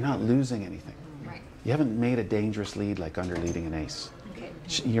 but you're not losing anything. Right. You haven't made a dangerous lead like under leading an ace. Okay.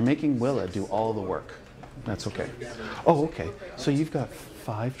 You're making Willa do all the work. That's okay. Oh, okay. So you've got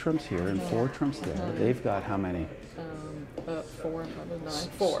 5 trumps here and 4 trumps there. They've got how many? 4, probably 9.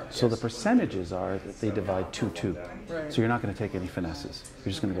 4. So the percentages are that they divide 2-2. Right. So you're not going to take any finesses.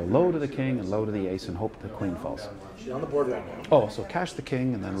 You're just going to go low to the king and low to the ace and hope the queen falls. She's on the board right now. Oh, so cash the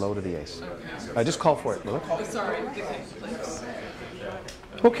king and then low to the ace. I just call for it, Lewis. Sorry. Thanks.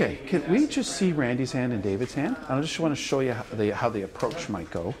 Okay, can we just see Randy's hand and David's hand? I just want to show you how the approach might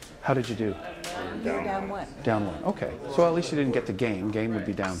go. How did you do? You're down 1. Down 1. Okay, so at least you didn't get the game. Game would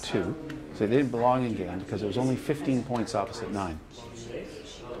be down 2. So they didn't belong in game because it was only 15 points opposite 9.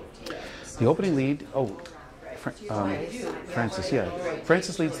 The opening lead, Francis, yeah.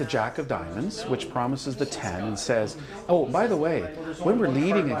 Francis leads the Jack of Diamonds, which promises the 10 and says, oh, by the way, when we're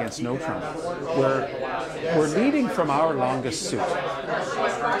leading against no trump, we're leading from our longest suit.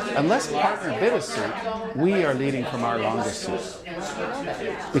 Unless partner bid a suit, we are leading from our longest suit.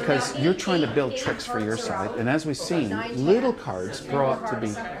 Because you're trying to build tricks for your side, and as we've seen, little cards grow up to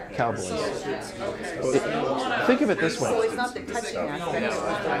be cowboys. Think of it this way. So it's not the touching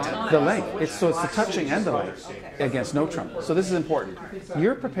aspect. The length. It's the touching and the length against no trump. So this is important.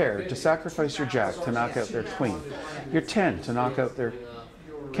 You're prepared to sacrifice your jack to knock out their queen, your 10 to knock out their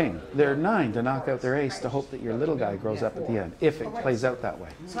king, their 9 to knock out their ace to hope that your little guy grows up at the end, if it plays out that way.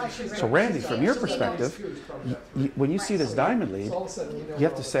 So Randy, from your perspective, when you see this diamond lead, you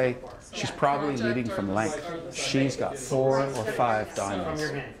have to say, she's probably leading from length. She's got 4 or 5 diamonds.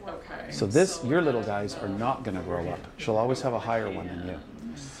 So your little guys are not going to grow up. She'll always have a higher one than you.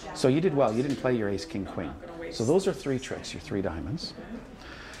 So you did well. You didn't play your ace, king, queen. So those are 3 tricks, your 3 diamonds.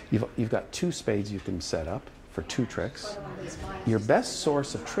 You've got 2 spades you can set up for 2 tricks. Your best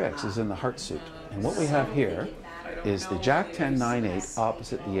source of tricks is in the heart suit. And what we have here is the Jack 10, 9, 8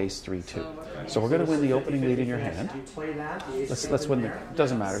 opposite the ace 3, 2. So we're going to win the opening lead in your hand. Let's win. It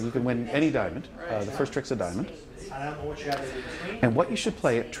doesn't matter. You can win any diamond. The first trick's a diamond. And what you should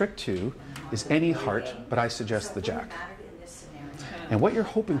play at trick 2 is any heart, but I suggest the jack. And what you're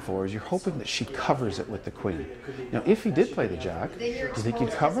hoping for is you're hoping that she covers it with the queen. Now, if he did play the jack, do you think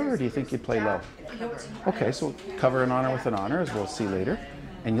you'd cover or do you think you'd play low? Okay, so cover an honor with an honor, as we'll see later.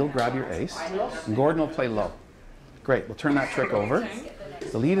 And you'll grab your ace. And Gordon will play low. Great, we'll turn that trick over.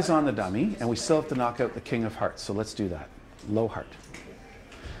 The lead is on the dummy, and we still have to knock out the king of hearts. So let's do that. Low heart.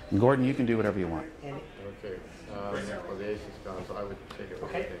 And Gordon, you can do whatever you want. Okay, well, the ace is gone, so I would take it with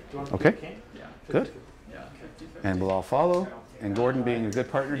Okay. Do you want to Okay. put the king? Good. And we'll all follow. And Gordon, being a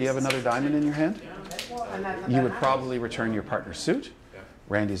good partner, do you have another diamond in your hand? You would probably return your partner's suit.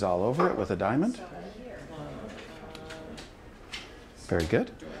 Randy's all over it with a diamond. Very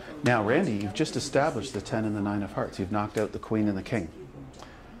good. Now, Randy, you've just established the 10 and the 9 of hearts. You've knocked out the queen and the king.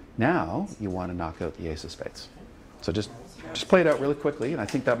 Now, you want to knock out the ace of spades. So just play it out really quickly, and I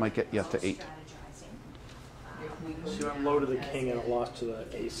think that might get you up to 8. So I'm low to the king and a loss to the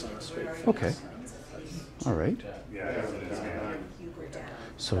ace on the spade. Okay. All right. Yeah, I have it in his hand.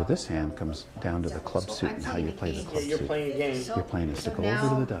 So this hand comes down to the club suit and how you play the Yeah, club you're suit. playing a game. Your plan is to go over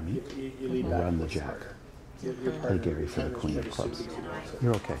to the dummy, You lead back. run the jack, Your play partner Gary for the determines queen where of to clubs. suit it.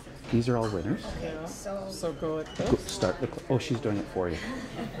 You're okay. These are all winners. So go like Go, this. start the. Oh, she's doing it for you.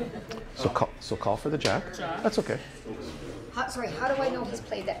 So call for the jack. That's okay. Sorry, how do I know he's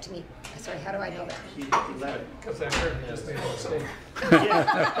played that to me? Sorry, how do I know that? He let it. Because I heard him just made a mistake.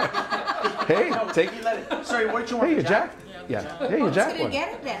 Hey, take. He let it. Sorry, what did you want? Hey, the you jack. Yeah. Hey, you I was jack gonna one.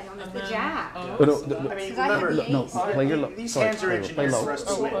 get it then, on the jack. Oh, no, I mean, Because I have remember, the no, ace. play your low. these Sorry, hands are play engineered low. for us to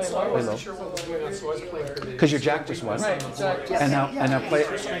Oh, win. I Play wasn't low. sure what was going on, so I was playing for the... Because your jack just won. Right, exactly. And now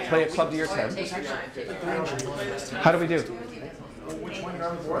play a club to your 10. How do we do?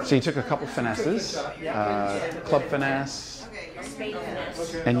 So you took a couple finesses, club finesse,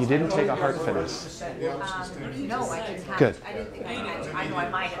 and you didn't take a heart finesse. No, I didn't have. Good. I didn't think I know I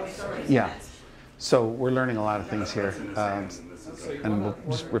might have. Yeah. So we're learning a lot of things here, and we'll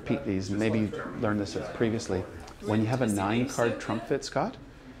just repeat these. Maybe you learned this previously. When you have a 9-card trump fit, Scott,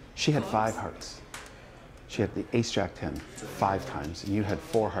 she had 5 hearts. She had the ace jack 10 5 times, and you had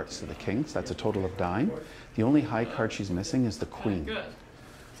 4 hearts to the king, so that's a total of 9. The only high card she's missing is the queen.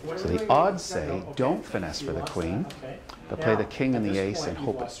 So the odds say don't finesse for the queen, but play the king and the ace and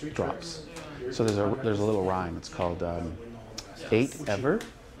hope it drops. So there's a little rhyme. It's called 8 ever,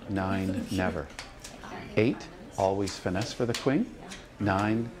 9 never. 8 always finesse for the queen.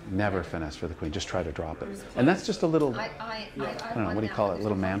 9 never finesse for the queen. Just try to drop it. And that's just a little, I don't know, what do you call it? A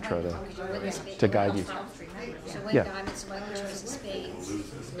little mantra to guide you. So when Yeah. diamonds, my choice of spades.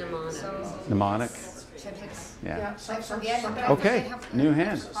 Mnemonic. Yeah. I forget, but I Okay, forget how- new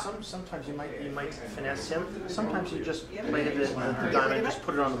hand. Sometimes you might finesse him. Sometimes you just play the diamond and just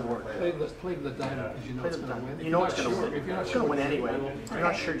put it on the board. Play the diamond because you know Play it's the going to diamond. win. You know If it's you're going not to win. sure- If you're not It's sure going to win which anyway. way If you're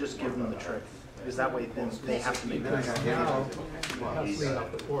not sure, just give them the trick. Because that way then they have to make the Now, trick. it has to lead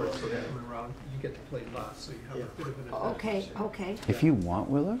off the board, so that coming around, you get to play last, so you have a bit of an advantage. Okay. If you want,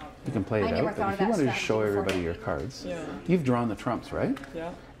 Willa, you can play I it never out. thought But of if you that wanted to strategy show before. everybody your cards, Yeah. you've drawn the trumps, right?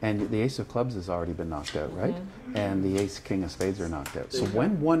 Yeah. And the ace of clubs has already been knocked out, right? And the ace king of spades are knocked out. So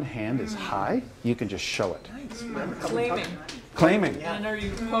when one hand is high, you can just show it. Claiming. Claiming. And are you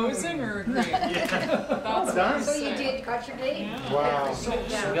posing or agreeing? So you got your date? Wow.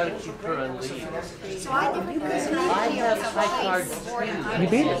 You gotta keep her on lead. So I never knew I have high cards. You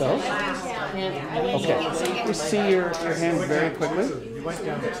beat it though. Okay. Just see your hands very quickly. Every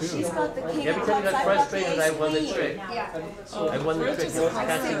time I got frustrated, I won the trick. Yeah. I won the trick. I was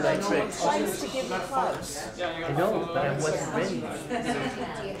catching my tricks. I used to give you clubs. I know, but I wasn't ready.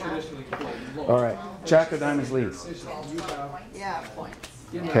 All right. Jack of diamonds leads. Yeah.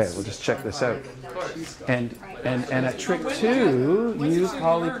 Okay, we'll just check this out. And at trick 2, you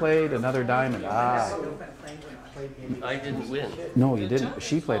Holly played another diamond. Ah. I didn't win. No, you didn't.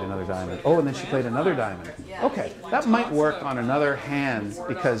 She played another diamond. Oh, and then she played another diamond. Okay, that might work on another hand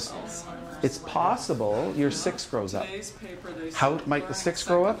because it's possible your 6 grows up. Today's paper, they How might the 6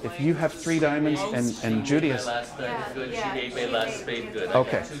 grow up? If you have 3 diamonds and Judy My has... last diamond good, she made my last spade good.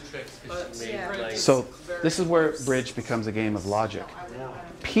 Okay. I got 2 tricks because she made my... So this is where bridge becomes a game of logic.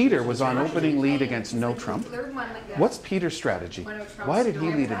 Peter was on opening lead against no trump. What's Peter's strategy? Why did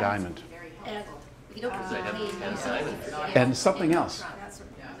he lead a diamond? You don't I have 10 diamonds. And something else,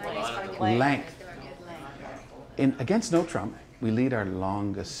 length. Against no trump, we lead our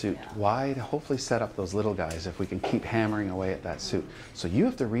longest suit. Why? To hopefully set up those little guys if we can keep hammering away at that suit. So you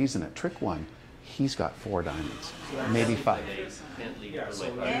have to reason it. Trick 1, he's got 4 diamonds, maybe 5. Can't lead her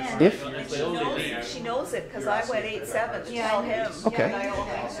like And If she knows it because I went 8-7 to tell him. Okay.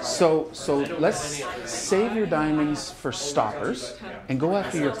 So let's save your diamonds for stoppers and go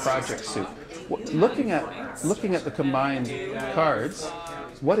after your project suit. Looking at the combined cards,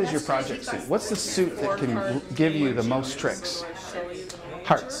 what is your project suit? What's the suit that can give you the most tricks?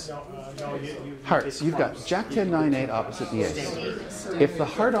 Hearts. Hearts. You've got Jack 10, 9, 8 opposite the ace. If the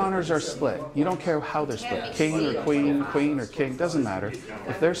heart honors are split, you don't care how they're split. King or queen, queen or king, doesn't matter.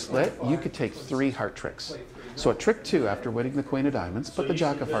 If they're split, you could take 3 heart tricks. So at trick 2, after winning the queen of diamonds, put the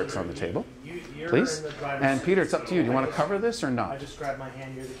jack of hearts on the table, please. And Peter, it's up to you. Do you want to cover this or I not? just grabbed my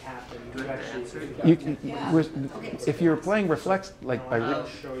hand, you're the captain. If you're playing reflex, like by, I'll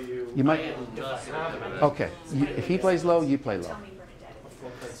show you. you might. Okay. If he plays low, you play low.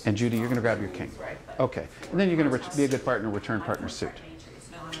 And Judy, you're going to grab your king. Okay. And then you're going to be a good partner, return partner suit.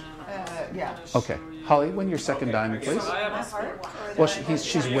 Yeah. Okay. Holly, win your second diamond, please. Well,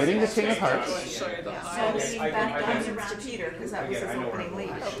 she's winning the king of hearts. So back diamonds to Peter, because that was his opening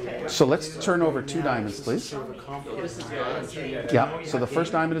lead. So let's turn over 2 diamonds, please. Yeah. So the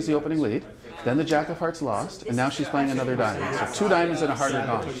first diamond is the opening lead. Then the jack of hearts lost, and now she's playing another diamond. So 2 diamonds and a heart are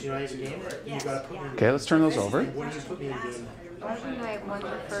gone. Okay, let's turn those over. Wasn't I won the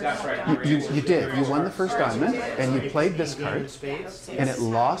first diamond? You did. You won the first diamond, and you played this card, and it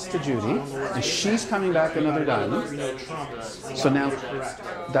lost to Judy, and she's coming back another diamond. So now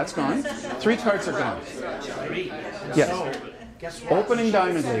that's gone. 3 cards are gone. Yes. Opening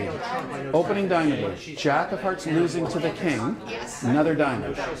diamond lead. Opening diamond lead. Jack of hearts losing to the king. Another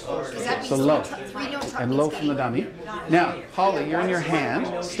diamond. So low. And low from the dummy. Now, Holly, you're in your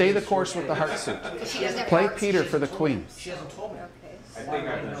hand. Stay the course with the heart suit. Play Peter for the queen.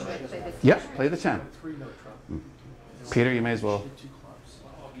 Yep, play the 10. Peter, you may as well.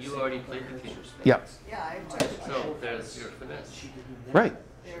 You already played the king. Yep. So there's your finesse. Right.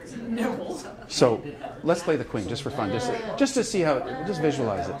 So let's play the queen just for fun, just to see how, just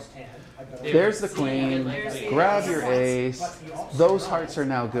visualize it. There's the queen. Grab your ace. Those hearts are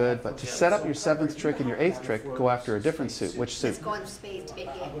now good, but to set up your 7th trick and your 8th trick, go after a different suit. Which suit? It's going spades, big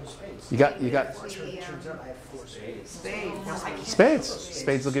game. You got spades.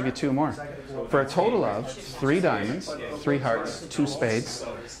 Spades will give you 2 more. For a total of 3 diamonds, 3 hearts, 2 spades,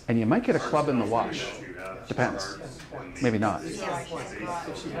 and you might get a club in the wash. Depends. Maybe not.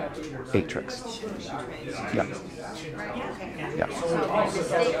 8 tricks. Yeah. Yeah. The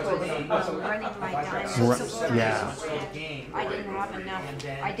mistake was running my diamonds. Yeah.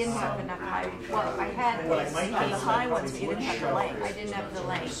 I didn't have enough high. Well, I had the high ones, but you didn't have the length. I didn't have the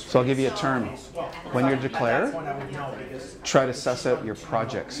length. So I'll give you a term. When you're declare, try to suss out your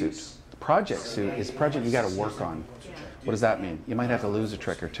project suit. The project suit is project you got to work on. What does that mean? You might have to lose a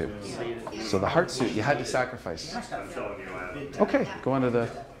trick or 2. So the heart suit, you had to sacrifice. Okay, go on to the...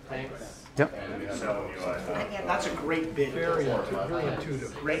 Yep. That's a great bid. Very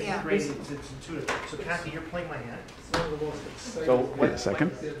intuitive. Great, it's intuitive. So Kathy, you're playing my hand. So wait a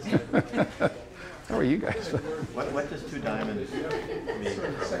second. How are you guys? What does 2 diamonds mean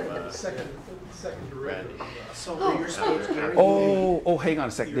from Randy? So your spades, Gary. Oh, hang on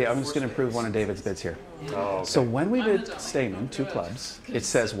a second. Yeah, I'm just going to improve one of David's bids here. Oh, okay. So when we did Stamen, 2 clubs, it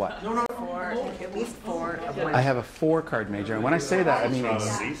says what? At least 4 of one. I have a 4 card major, and when I say that, I mean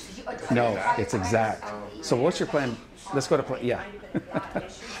no, it's exact. So what's your plan? Let's go to play. Yeah,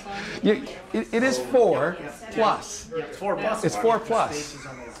 it is 4 plus. It's 4 plus. It's 4 plus.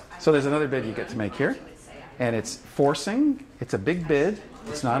 So there's another bid you get to make here, and it's forcing. It's a big bid.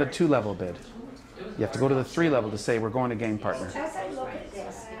 It's not a 2-level bid. You have to go to the 3 level to say we're going to game partner.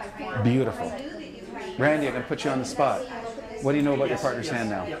 Beautiful. Randy, I'm going to put you on the spot. What do you know about your partner's hand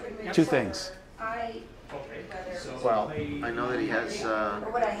now? 2 things. Well, I know that he has. He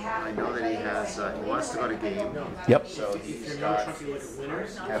wants to go to game. Yep. So he's got at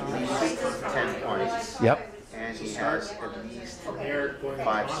least 10 points. Yep. And he has at least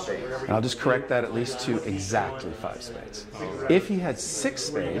 5 spades. And I'll just correct that at least to exactly 5 spades. If he had 6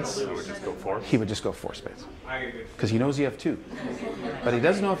 spades, he would just go 4 spades. Because he knows you have 2. But he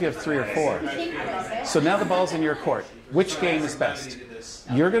doesn't know if you have 3 or 4. So now the ball's in your court. Which game is best?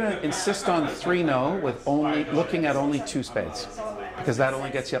 You're going to insist on 3-no with only looking at only 2 spades. Because that only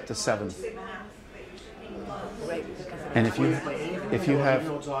gets you up to 7. And if you have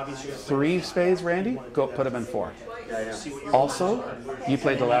 3 spades, Randy, go put them in 4. Also, you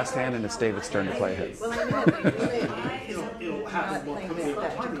played the last hand, and it's David's turn to play it.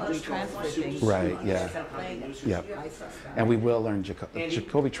 Right, yeah. Yep. And we will learn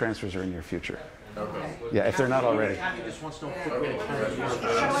Jacoby transfers are in your future. Yeah, if they're not already. Kathy just wants to know a quick way to count. She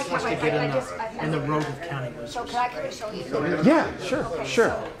wants to get in the road of counting. So can I show you? Yeah, sure,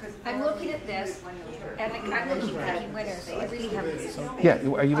 sure. I'm looking at this, And I'm going to keep picking winners. I really have. Yeah,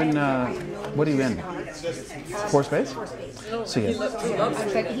 are you in, what are you in? Four spades? Four spades. So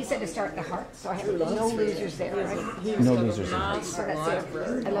yes, He said to start the heart, so I have no losers there, right? no losers in hearts. So that's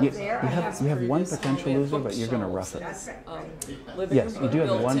it. I love You, there. you have one potential loser, but you're going to rough it. Yes, you do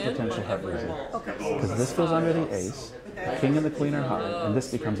have one potential heart loser. Okay. Because this goes under the ace, the king and the queen are hard, and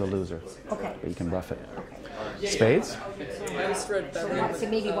this becomes a loser. Okay. But you can rough it. Spades? So that's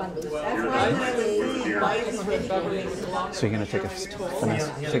maybe one loser. So you're going to take a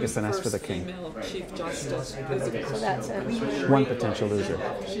finesse for the king. Chief Justice. So that's One potential loser.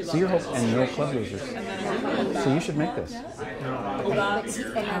 So you're hoping, and no club losers. So you should make this. and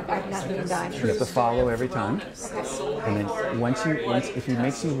I've nothing in dime. You have to follow every time. And then if he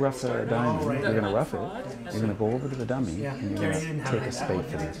makes you rough a diamond, you're going to rough it. You're going to go over to the dummy and you're going to take a spade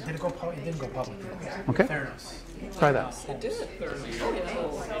for this. It didn't go public. Okay? Fair enough. Try that.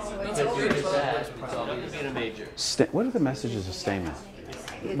 In a major. What are the messages of Stamen?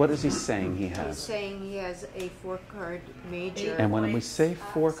 What is he saying he He's has? saying he has a 4-card major. And when we say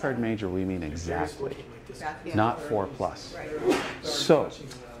 4-card major, we mean exactly, not 4 plus. So,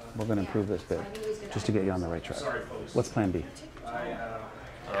 we're going to improve this bit, just to get you on the right track. What's plan B?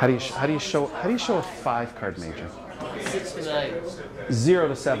 How do you show a 5-card major? 6 to 9. 0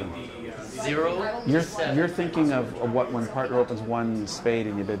 to 7. 0. You're thinking of what when partner opens 1 spade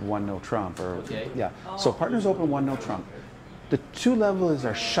and you bid 1 no trump, or Okay. yeah. So partners open 1 no trump. The 2 level is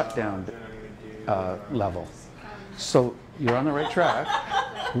our shutdown level. So you're on the right track.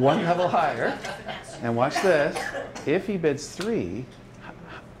 1 level higher, and watch this. If he bids 3,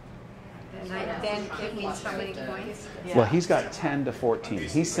 Then it means how many points? well, he's got 10 to 14.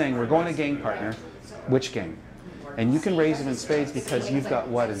 He's saying we're going to game, partner. Which game? And you can raise him in spades because you've got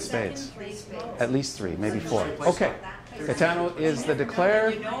what in spades? At least 3, maybe 4. Okay. Gaetano is the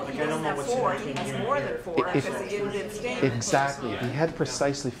declare. That's more than 4 If- because he didn't bid Stamen. Exactly. If he had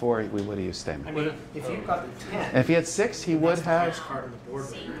precisely 4, we would have used I Stamen. mean, if you got the 10, And if he had 6, he would that's the have highest card on the board.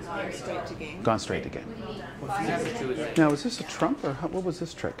 Straight to game. gone straight to game. Well, if you have Now, is this a trump or what was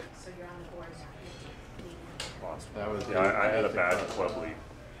this trick? Yeah, I had a bad club lead.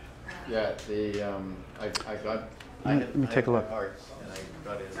 Yeah, I got. Let me take a look. Hearts, and I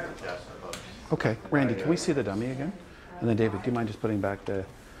got in the jack of clubs. Okay, Randy, can we see the dummy again? And then David, do you mind just putting back the...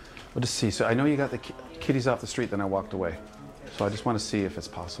 We'll just see. So I know you got the kitties off the street, then I walked away. So I just want to see if it's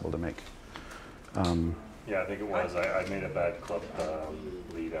possible to make. Yeah, I think it was. I made a bad club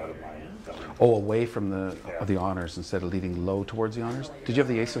lead out of my dummy. Oh, away from the honors instead of leading low towards the honors. Did you have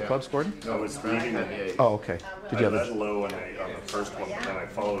the ace of clubs, Gordon? I was leading Oh, okay. Did you I have led the... low on the first one, but then I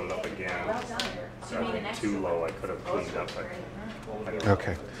followed it up again. So I went too low. I could have cleaned up. I don't know.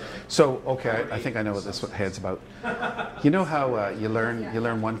 Okay. So, okay, I think I know what this head's about. You know how you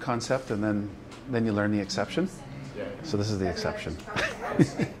learn one concept and then you learn the exception? So this is the exception.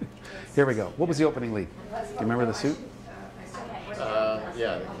 Here we go. What was the opening lead? Do you remember the suit?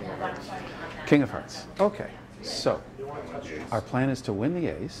 Yeah, the King of Hearts. King of Hearts. Okay. So our plan is to win the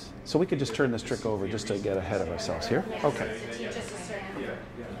ace. So we could just turn this trick over just to get ahead of ourselves here. Okay.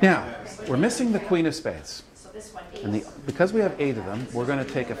 Now, we're missing the Queen of Spades. And because we have 8 of them, we're going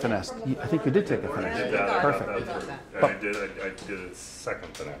to take a finesse. I think you did take a finesse. Perfect. And I did a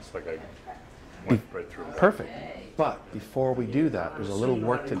second finesse. Like I went right through that. Perfect. But before we do that, there's a little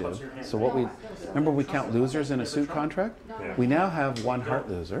work to do. So remember we count losers in a suit contract? Yeah. We now have 1 heart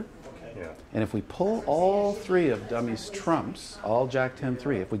loser. Yeah. And if we pull all 3 of dummy's trumps, all Jack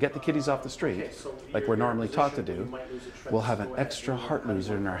 10-3, if we get the kitties off the street, like we're normally taught to do, we'll have an extra heart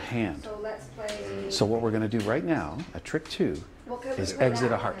loser in our hand. So what we're going to do right now, at trick 2, is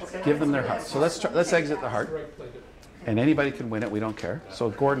exit a heart. Give them their heart. So let's exit the heart. And anybody can win it. We don't care. So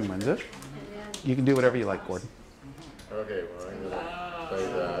Gordon wins it. You can do whatever you like, Gordon. Okay, well, I'm gonna play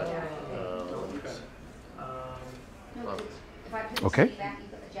that. Okay?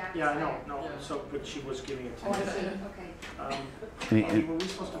 Yeah, no, so, but she was giving it to me. Any- Were we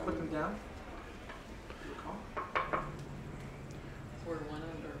supposed to put them down? Do you recall? We're 1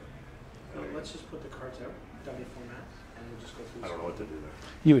 under. No, let's just put the cards out, dummy format, and we'll just go through. I don't know what to do there.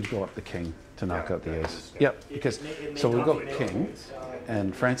 You would go up the king to knock Yeah, out the yeah, ace. yeah. Yep, because so we'll go king,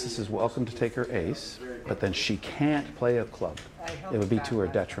 and Frances is welcome to take her ace, but then she can't play a club. It would be to her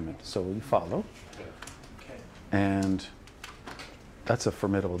detriment. So we follow, Okay. and that's a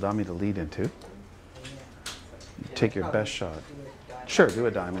formidable dummy to lead into. Take your best shot. Sure, do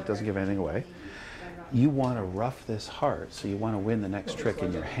a diamond. Doesn't give anything away. You want to rough this heart, so you want to win the next trick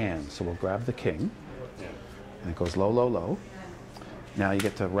in your hand. So we'll grab the king, and it goes low, low, low. Now you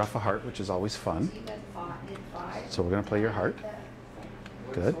get to rough a heart, which is always fun. So we're going to play your heart.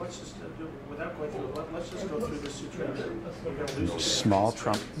 Good. Let's just without going through, let's just go through this sutra. We're gonna lose all Small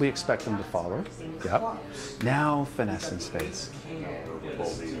trump. We expect them to follow. Yep. Now finesse in spades.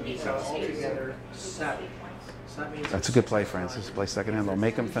 together, seven. So that means That's a good play, Francis. Play second hand low.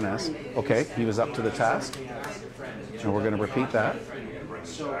 Make him finesse. Okay, he was up to the task. And we're going to repeat that.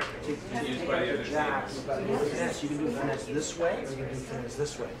 so to get the jack, you've got to do finesse. You can do finesse this way, or you can do finesse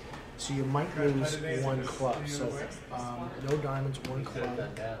this way. So you might lose one club. So no diamonds, one club.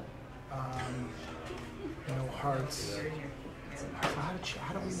 No hearts. So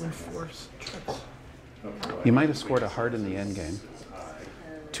how do we win four tricks? You might have scored a heart in the end game.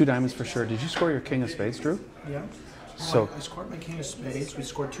 2 diamonds for sure. Did you score your king of spades, Drew? Yeah. So I scored my king of spades. We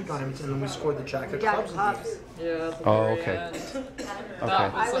scored 2 diamonds, and then we scored the jack of Jack clubs. of at the clubs. end. Yeah. Oh, okay. Okay.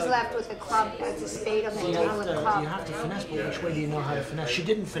 I was left with a club, that's a spade on the You table with a have club. to finesse, but which way do you know how to finesse? She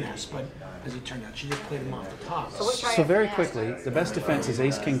didn't finesse, but as it turned out, she just played them off the top. So which way So I very finesse? quickly, the best defense is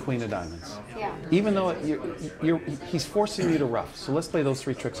ace, king, queen of diamonds. Yeah. Even though he's forcing you to rough. So let's play those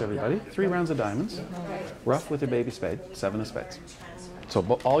 3 tricks, everybody. 3 rounds of diamonds. Rough with your baby spade, 7 of spades. So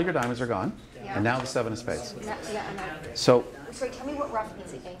all your diamonds are gone, and now the 7 of spades. Yeah, and So sorry, tell me what rough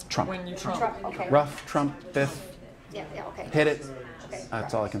means again. trump. When you trump. Trump, okay. Rough, trump, fifth, Yeah, okay. hit it. Okay.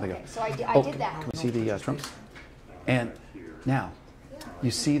 That's all I can think Okay, of. so I did Can that. we see the trumps? And now,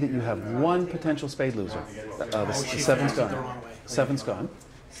 you see that you have 1 potential spade loser. The 7's gone. 7's gone.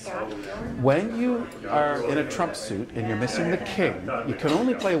 When you are in a trump suit and you're missing the king, you can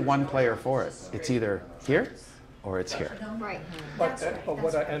only play 1 player for it. It's either here or it's here. Right. But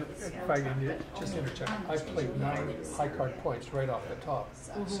what I, and if I can just interject, I played 9 high card points right off the top.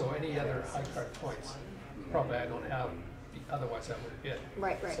 So any other high card points, probably I don't have, otherwise I would have hit.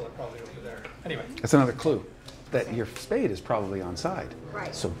 Right. So they're probably over there. Anyway. That's another clue, that your spade is probably on side.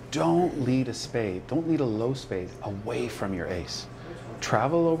 Right. So don't lead a spade, don't lead a low spade away from your ace.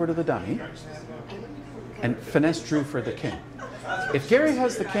 Travel over to the dummy and finesse Drew for the king. If Gary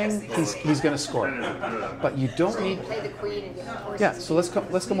has the king, he's going to score. But you don't need. Play the queen and get the horse. Yeah. So let's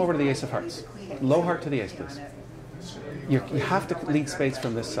come over to the ace of hearts. Low heart to the ace, please. You have to lead spades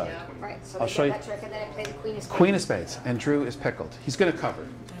from this side. Right, so I'll they show get you. that trick and then I play the queen of spades. Queen of spades, and Drew is pickled. He's going to cover.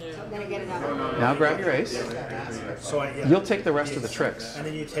 Then I get another. Now grab your ace. So You'll take the rest of the tricks. and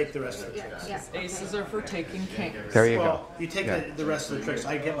then you take the rest of the tricks. Yeah. Aces are for taking king. There you go. Well, you take Yeah. the rest of the tricks.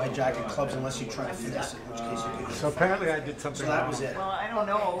 I get my jack of clubs unless you try to finesse it, in which case you can. So apparently I did something So that wrong. was it. Well, I don't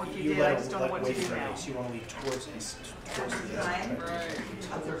know if you did. I just don't know what to away do from now. ace. You want to lead towards ace. Towards the ace.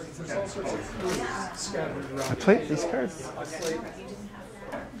 There's all sorts of clues scattered around. I played these cards.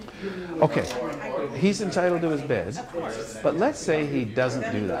 Okay, he's entitled to his bid, but let's say he doesn't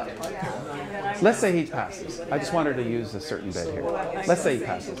do that. Let's say he passes. I just wanted to use a certain bid here. Let's say he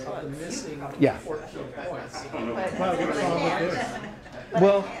passes. Yeah.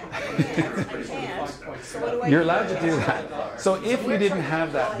 Well, you're allowed to do that. So if you didn't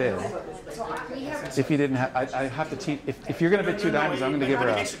have that bid, if you didn't have, I have to teach. If you're going to bid 2 diamonds, I'm going to give her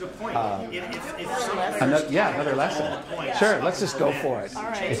Makes a good point. another lesson. Sure, let's just go for it.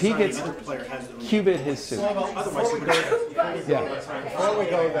 If he gets Q bid his suit. Yeah. Before we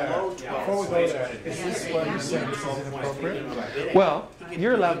go there, is this what you said this is inappropriate? Well,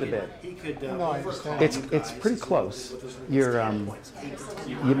 you're allowed to bid. No, I understand. It's pretty close. You're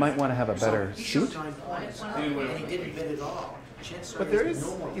you might want to have a better suit. But there is,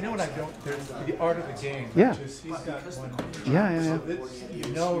 you know what I don't, there's the art of the game. Yeah. Which is he's got one. Yeah.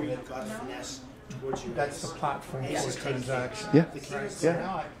 You know that that's the platform for transaction. Yeah. So Yeah.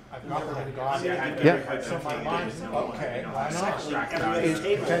 now I've not really gone. Yeah. So my mind's, okay, why not?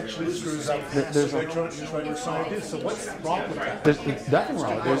 It potentially screws up. There's what you're trying to do. So what's wrong with that? There's nothing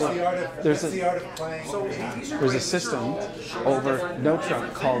wrong. What's the art of, There's what's the a art of playing? there's a system over no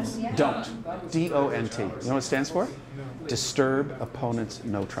trump called DONT. DONT. You know what it stands for? Disturb opponent's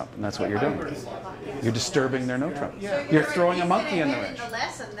no trump, and that's what you're doing. You're disturbing their no trump. You're throwing a monkey in the ring. The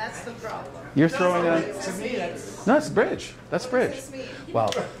lesson, that's the problem. You're throwing a. To me, that's No, it's bridge. That's bridge.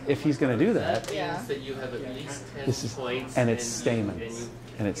 Well, if he's going to do that, Means that you have at least 10 this is points. and it's Stamen,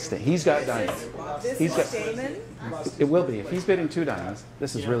 and it's he's got diamonds. He's got. It will be if he's bidding 2 diamonds.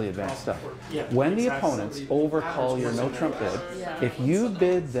 This is really advanced stuff. When the opponents overcall your no trump bid, if you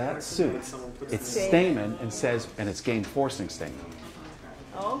bid that suit, it's Stamen and says, and it's game forcing Stamen.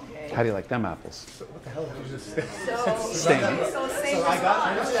 Okay. How do you like them apples? what the hell did you just say? Stamen.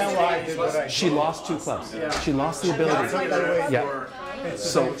 I understand why I did what I did. She lost 2 clubs. She lost the ability. Yeah.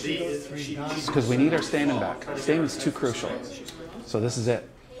 So, because we need our Stamen back. Stamen's too crucial. So this is it.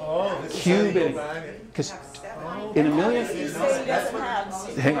 Oh, this is how Q you go bidding. back. Because in a million. He doesn't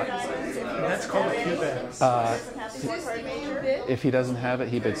have. Hang on. That's called a cupid. If he doesn't have it,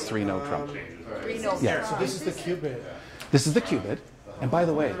 he bids 3 no trump. Yeah. So this is the cupid. This is the cubid. And by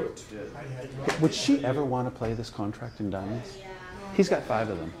the way, would she ever want to play this contract in diamonds? He's got 5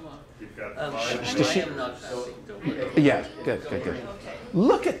 of them. Does she? I'm not passing, don't worry. Yeah, good.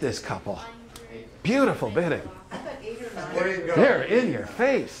 Look at this couple. Beautiful bidding. They're in your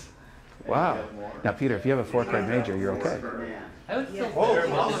face. Wow. Now, Peter, if you have a 4-card major, you're okay. I would feel better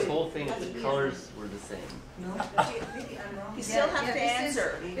about this whole thing if the colors were the same. You still have to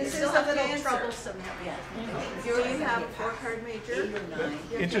answer. This is You still a have to little answer. troublesome. Do you have 4-card major?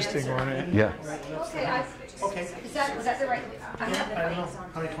 Interesting one, eh? Yeah. Okay, Okay. is that the right? I I don't know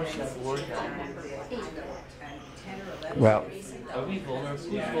how many points you have, Lord. Well, Are we vulnerable?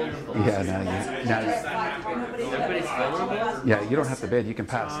 Who's vulnerable? yeah, now, Everybody's vulnerable? yeah, you don't have to bid. You can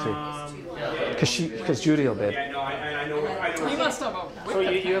pass, too. Because Judy will bid. You must have a So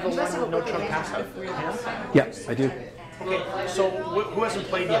you have a one no trump pass out? Yeah, I do. Okay, so who hasn't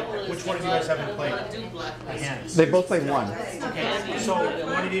played yet? Which one of you guys haven't played? The hands. They both played 1. Okay, so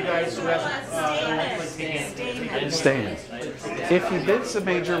one of you guys who hasn't played take it. Stamen. If he bids a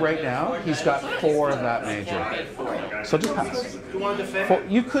major right now, he's got 4 of that major. So just pass. You want to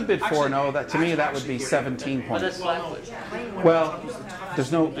defend? You could bid 4 no. That to me that would be 17 But that's points. Blackwood. Well,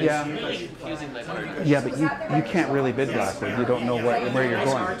 there's no yeah. Using my card. Yeah, but you can't really bid Blackwood. You don't know where you're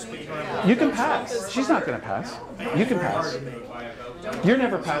going. You can pass. She's not going to pass. You can pass. You're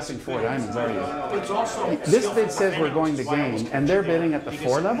never passing 4 diamonds, are you? It's also This bid says we're going to game, and they're bidding at the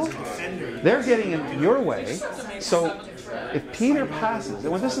 4 level. They're getting in your way. So if Peter passes,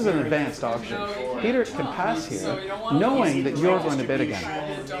 and this is an advanced auction, Peter can pass here, knowing that you're going to bid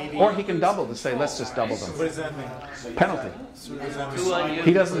again, or he can double to say, let's just double them. What does that mean? Penalty. 2 on you.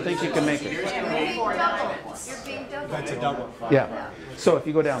 He doesn't think you can make it. That's a double. Yeah. So if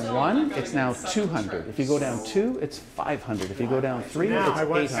you go down 1, it's now 200. If you go down 2, it's 500. If you go down 3, Now, I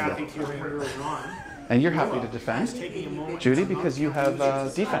was it's happy 800. to hear it was on. And you're happy to defend, Taking a moment. Judy, because you have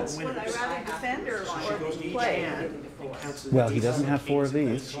defense. Would I rather defend or play? Well, he doesn't have 4 of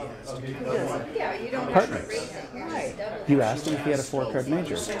these. Yeah, you don't. Partner. Right. You asked him if he had a 4-card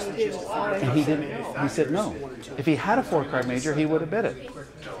major, and he didn't. He said no. If he had a 4-card major, he would have bid it.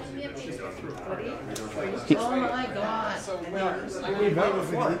 He- Oh my God.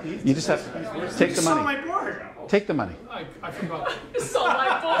 you just have to take the Saw my money. board. Take the money. I forgot. It's on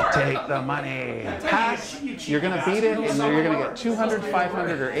my board. Take the money. Pass. You're going to beat it, and then you're going to get 200,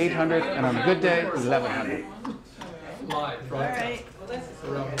 500, or 800, and on a good day, 1100. Live, All right? right.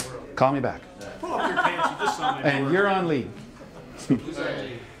 Around the world. Call me back. Pull up your pants. You just saw my And board. you're on lead.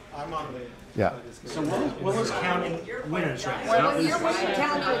 I'm on the. Yeah. So Will is counting winners right now. Well, you're winning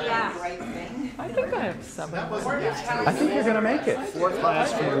county with that. I think I have 7. I think you're going to make it. 4th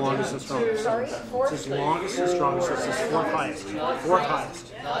highest from the longest and strongest. Sorry, It's fourth. his longest and strongest. So it's his 4th highest. 4th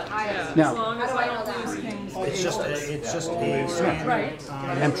highest. Now, How do I know that? It's just a standard.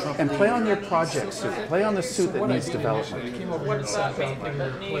 and play on your project suit. Play on the suit that needs development. Came over and sat down and we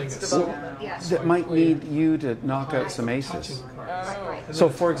were playing it. Yes. That might need you to knock out some aces. So,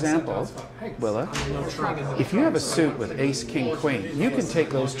 for example, Willa, if you have a suit with ace, king, queen, you can take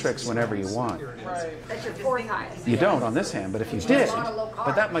those tricks whenever you want. That's your 4th highest. You don't on this hand, but if you did,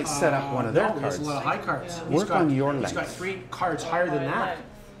 but that might set up one of their No, he has cards. a lot of high cards. Work on your He's got length. 3 cards higher than that.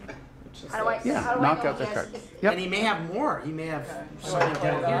 How do I? Yeah, how do I knock know out their he card. has- Yep. And he may have more. He may have something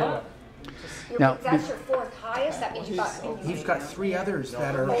down here. Now, That's your 4th highest. That means you got. He's got 3 others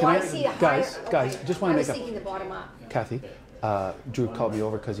that are. Oh, I see. A guys, higher, guys, okay. just wanna I was make a- thinking the bottom up. Kathy, Drew called me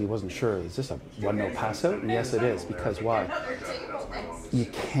over because he wasn't sure. Is this a 1-no pass out? And yes, it is. Because why? You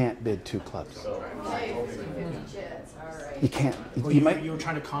can't bid 2 clubs. You can't. You might. You were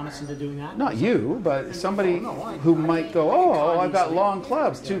trying to con us into doing that? Not you, but somebody who might go, oh, I've got long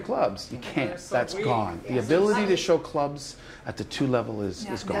clubs, 2 clubs. You can't. That's gone. The ability to show clubs at the 2 level is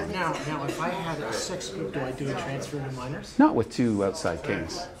gone. Now, if I had a 6, do I do a transfer to minors? Not with 2 outside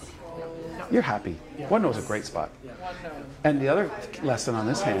kings. You're happy. 1-no is a great spot. And the other lesson on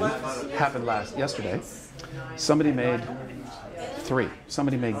this hand happened yesterday. Somebody made 3.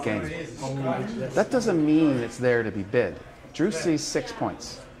 Somebody made game. That doesn't mean it's there to be bid. Drew sees 6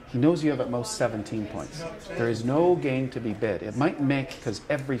 points. He knows you have at most 17 points. There is no game to be bid. It might make because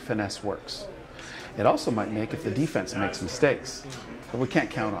every finesse works. It also might make if the defense makes mistakes. But we can't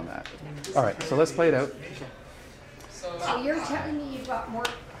count on that. All right, so let's play it out. So you're telling me you've got more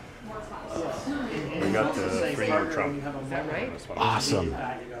classes. We got the 3 no trump. Is that right? Awesome.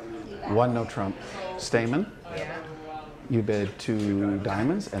 1-no trump. Stamen. You bid 2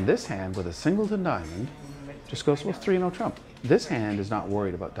 diamonds, and this hand with a singleton diamond just goes with 3-no trump. this hand is not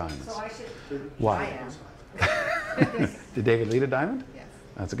worried about diamonds. Why? Did David lead a diamond? Yes.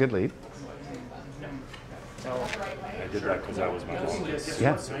 That's a good lead. I did that because that was my longest.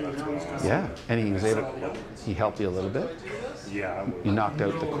 Yeah. So that's what Yeah. And he was able, he helped you a little bit. yeah. You knocked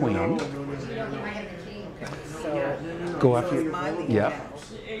out the queen. So Go after it's your, my lead yeah. now.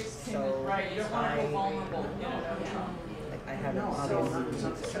 So I have an obvious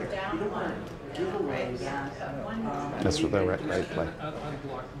That's what the right play.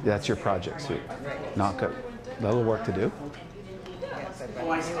 That's your project suit. Knock out. Little work to do.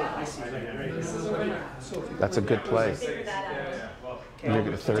 That's a good play. And you're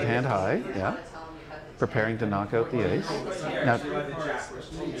going to third hand high, yeah. Preparing to knock out the ace. Now,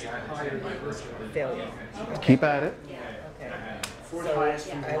 failure. keep at it. Okay. So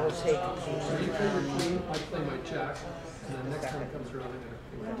I will take I play my jack, and the next time it comes around, I'm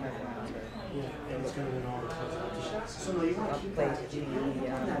gonna I'll play the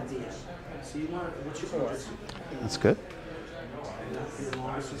four. That's good.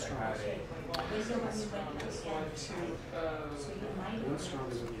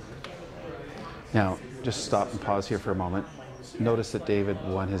 Now, just stop and pause here for a moment. Notice that David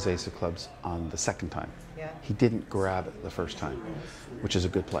won his ace of clubs on the second time. Yeah. He didn't grab it the first time, which is a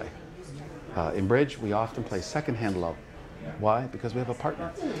good play. In bridge, we often play second hand low. Why? Because we have a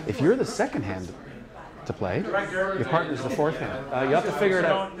partner. If you're the second hand to play, your partner's the fourth hand. You have to figure it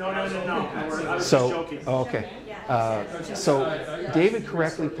out. No. So, okay. So David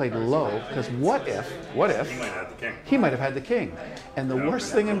correctly played low because what if He might have the king. he might have had the king? And the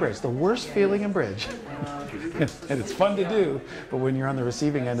worst thing in bridge, the worst feeling in bridge, and it's fun to do, but when you're on the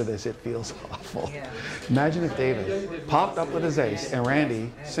receiving end of this, it feels awful. Yeah. Imagine if David popped up with his ace and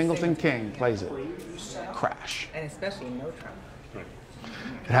Randy, singleton king, plays it. Crash. And especially no trump.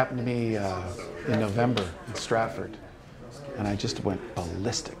 It happened to me in November in Stratford, and I just went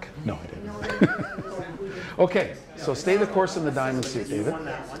ballistic. No, I didn't. Okay, so stay the course in the diamond suit, David.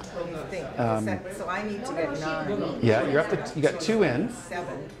 So I need to get 9, Yeah, you're up to, you got 2 in.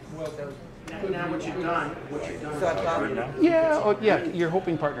 7. Now what you've done, So I've got Yeah, oh, yeah, your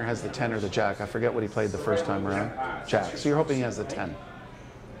hoping partner has the 10 or the jack. I forget what he played the first time around. Jack. So you're hoping he has the 10.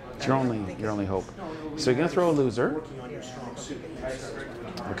 It's your only hope. So you're going to throw a loser.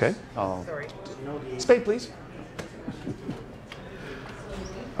 Okay. I'll, sorry. spade, please.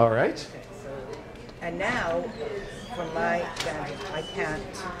 All right. And now, from my vantage, I can't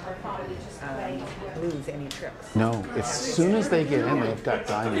lose any trips. No, as soon as they get in, they've got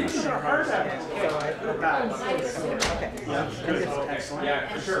diamonds. So I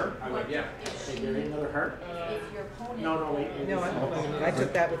Yeah, sure. Another heart? No, wait. No, I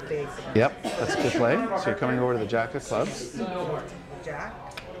took that with the Yep, that's a good play. So you're coming over to the jack of clubs. jack.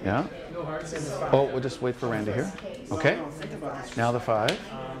 Yeah. Oh, we'll just wait for Randy here. Okay. Now the 5.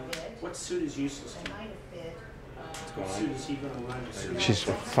 What suit is useless? What suit is he going to run? She's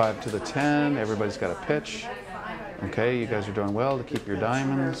 5 to the 10. Everybody's got a pitch. Okay, you guys are doing well to keep your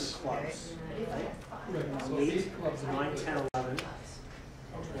diamonds. 8, 9, 10, 11, 12,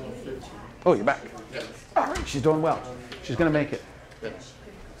 13. Oh, you're back. All right, she's doing well. She's going to make it.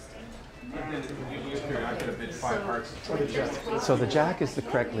 So the jack is the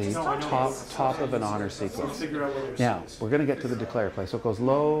correct lead, top of an honor sequence. Now, we're going to get to the declare play. So it goes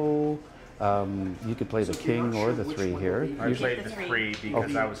low. You could play the king or the 3 here. I played the 3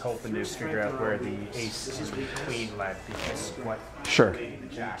 because I was hoping to figure out where the ace and the queen led because what Sure,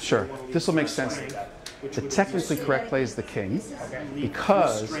 sure. This will make sense. The technically correct play is the king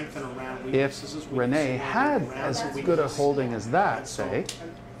because if Renee had as good a holding as that, say,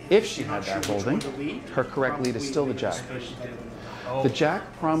 if she had that holding, her correct lead is still the jack. The jack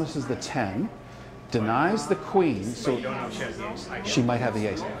promises the 10, denies the queen, so she might have the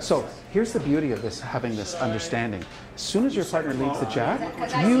ace. So here's the beauty of this, having this understanding. As soon as your partner leads the jack,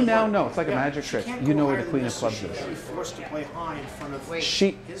 you now know, it's like a magic trick, you know where the queen of clubs is. Forced to play high in front of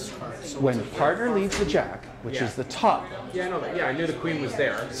She, his cards. when partner leads the jack, which is the top, yeah, I know that. Yeah, I knew the queen was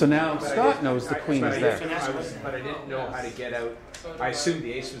there. so now Scott knows the queen is there. But I didn't know how to get out. I assumed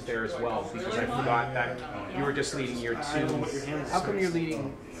the ace was there as well because I forgot that you were just leading your 2. How come you're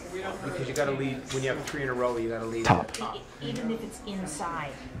leading? Because you got to lead when you have 3 in a row. You got to lead Top. Even if it's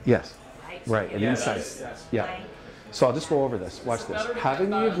inside, Yes, right? right, and inside. Yeah. So I'll just go over this. Watch this.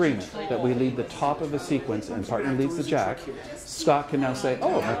 Having the agreement that we lead the top of a sequence and partner leads the jack, Scott can now say,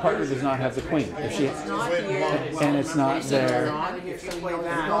 oh, my partner does not have the queen. If she, and it's not there.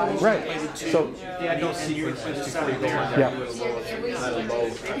 Right. So, You had no sequences before you go on there. yeah. You would roll a low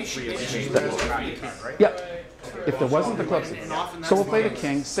 3 of spades, not the king, right? Yeah. if there wasn't the club suit. So we'll play the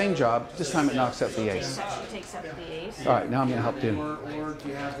king, same job, this time it knocks out the ace. She takes up the ace. All right, now I'm going to help Dune.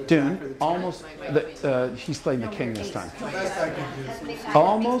 Dune, almost, he's playing the king this time.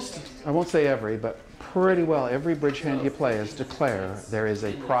 Almost, I won't say every, but pretty well every bridge hand you play is declare there is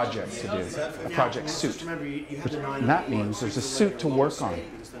a project to do, a project suit. And that means there's a suit to work on.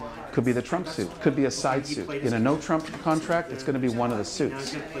 Could be the trump suit, could be a side suit. In a no trump contract, it's going to be one of the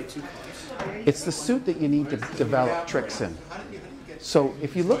suits. It's the suit that you need to develop tricks in. So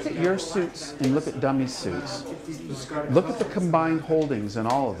if you look at your suits and look at dummy suits, look at the combined holdings in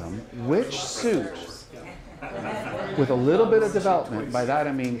all of them, which suit, with a little bit of development, by that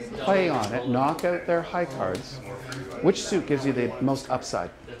I mean play on it, knock out their high cards, which suit gives you the most upside?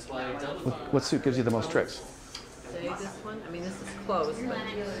 What suit gives you the most tricks? Say this one, I mean, this is close, but.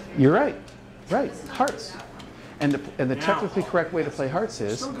 You're right, right, hearts. And the technically correct way to play hearts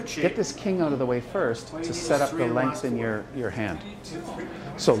is get this king out of the way first to set up the length in your hand.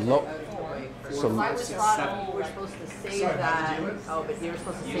 So low. So I was thought you were supposed to save that, oh, but you were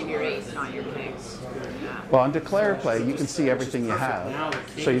supposed to save your ace, not your king. Yeah. well, on declare play, you can see everything you have.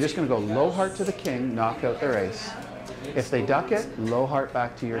 So you're just going to go low heart to the king, knock out their ace. If they duck it, low heart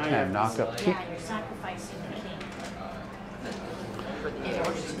back to your 10, knock up. Keep. You're sacrificing the king. In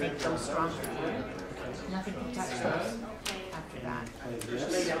order to make them stronger. Nothing can touch those after that.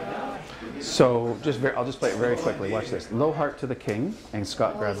 So I'll just play it very quickly. Watch this. Low heart to the king, and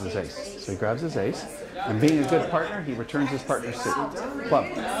Scott grabs his ace. So he grabs his ace, and being a good partner, he returns his partner's suit.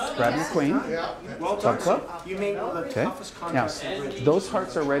 Club. Grab your queen. Club. Okay. Now, those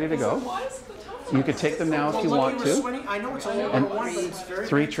hearts are ready to go. You could take them now if you want to. And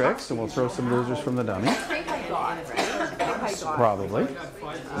 3 tricks, and we'll throw some losers from the dummy. Probably.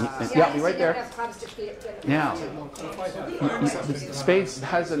 Yeah, I'll be right there. Now, spades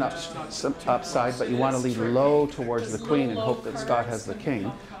has an upside, but you want to lead low towards the queen and hope that Scott has the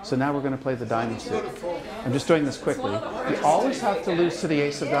king. So now we're going to play the diamond suit. I'm just doing this quickly. You always have to lose to the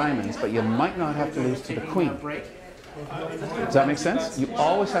ace of diamonds, but you might not have to lose to the queen. Does that make sense? You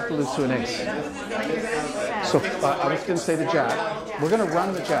always have to lose to an ace. So I was going to say the jack. We're going to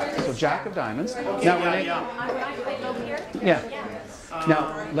run the jack. So jack of diamonds. Now, Renee. Yeah.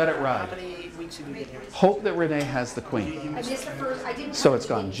 Now, let it ride. Hope that Renee has the queen. So it's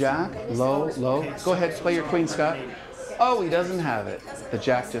gone jack, low, low. Go ahead, play your queen, Scott. Oh, he doesn't have it. The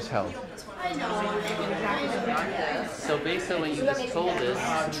jack just held. So based on what you just told us,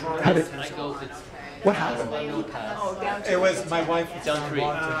 I go with what happened? It was my wife. Down 3.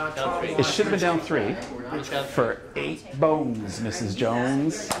 Down 3. It should have been down 3 for 8 bones, Mrs.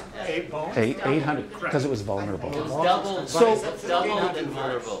 Jones. 8 bones? 800, because it was vulnerable. It was double, So double and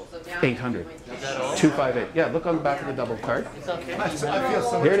vulnerable. 800. Is that all? 258. Yeah, look on the back of the double card. It's okay. I feel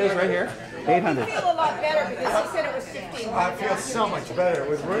so Here it is, right here. 800. I feel a lot better because he said it was 15. I feel so much better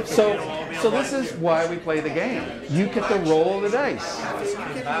with words. So this is why we play the game. You get to roll the dice.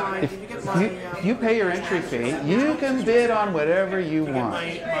 If you pay your entry fee, you can bid on whatever you want,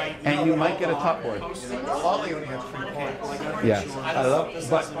 and you might get a top board. Ollie only had 3 points. Yeah, I love,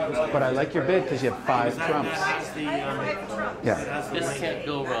 but I like your bid because you have 5 trumps. Yeah. This can't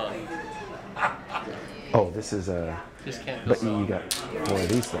go wrong. Oh, this is a. This can't go But wrong. you got 4 of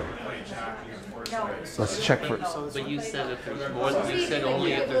these there. Let's check for. But you said if there's more, you said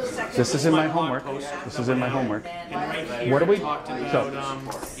only if there's. This is in my homework. This is in my homework. What do we? So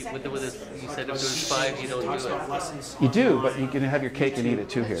You said if there's 5, you don't do it. you do, but you can have your cake and eat it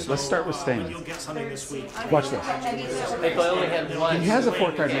too here. Let's start with Stamen. Watch this. If I only had 1. He has a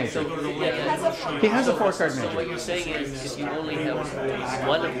 4-card major. Yeah. He has a 4-card So what major. you're saying is if you only have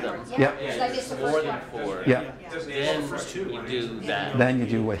 1 of them, Yep. it's more than 4, Yep. then you do that. Then you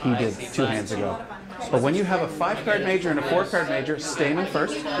do what he did 2 hands ago. But when you have a 5-card major and a 4-card major, Stamen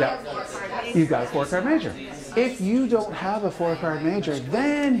first. Yeah. You got a 4-card major. If you don't have a 4-card major,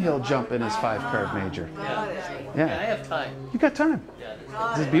 then he'll jump in his 5-card major. I Yeah. have time. You got time.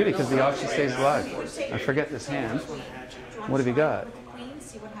 This is beauty because the auction stays alive. I forget this hand. What have you got? Queen,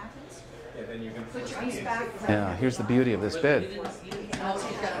 see what happens. Put your ace back. Yeah, here's the beauty of this bid. So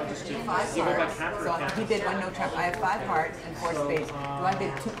he bid 1 no trump. I have 5 hearts and 4 spades. Do I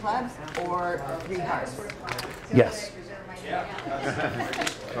bid 2 clubs or 3 hearts? Yes.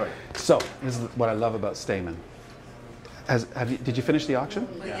 So, this is what I love about Stamen. Did you finish the auction?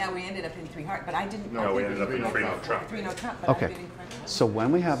 Well, yeah, we ended up in 3 hearts, but I didn't. No, we ended up in 3 no trump. 3 no trump, but I Okay. didn't. So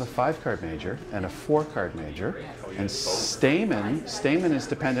when we have a 5-card major and a 4-card major, and Stamen is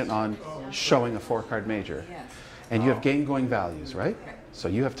dependent on showing a 4-card major, and you have game going values, right? So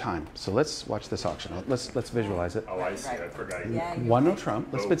you have time. So let's watch this auction. Let's visualize it. Oh, I see. I forgot. 1 no trump.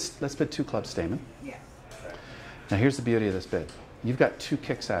 Let's bid 2 clubs Stamen. Yeah. Now here's the beauty of this bid. You've got 2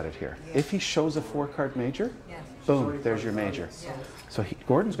 kicks at it here. If he shows a 4-card major, boom, there's your major. So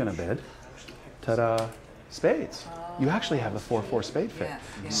Gordon's going to bid, ta-da, spades. You actually have a 4-4 spade fit.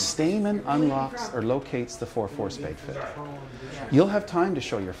 Stamen unlocks or locates the 4-4 spade fit. You'll have time to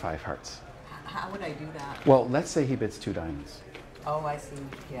show your 5 hearts. How would I do that? Well, let's say he bids 2 diamonds. Oh, I see,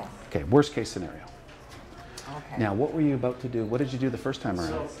 yeah. Okay, worst case scenario. Okay. Now, what were you about to do? What did you do the first time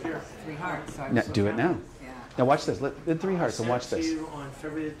around? 3 hearts. So Now, do it now. Yeah. Now watch this. Bid 3 hearts and watch this. You on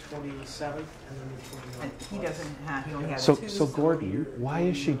February 27th and then the 29th. And he doesn't have, he only has So, 2. so Gordon, why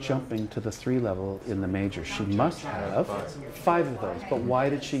is she jumping to the 3 level in the major? She must have 5 of those. But why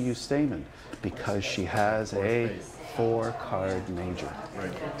did she use Stamen? Because she has a 4-card major.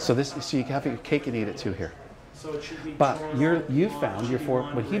 So you have your cake and eat it too here. So it should be But you found your 4.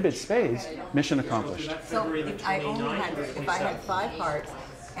 When he bid spades, mission accomplished. So if I had 5 hearts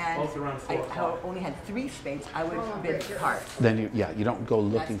and I only had 3 spades, I would bid heart. Then you don't go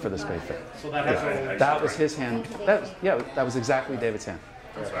looking for the spade fit. So that has Yeah, that was his hand. That was exactly David's hand.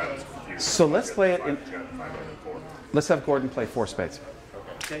 That's why I was confused. So let's play it in. 5 and 4. Let's have Gordon play 4 spades.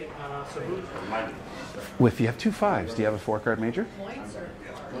 Okay, so who? If you have 2 5s, do you have a 4-card major?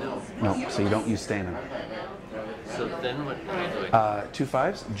 No, so you don't use Stamen. So then what am I doing? 2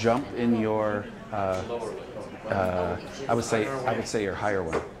 5s, jump in your. I would say your higher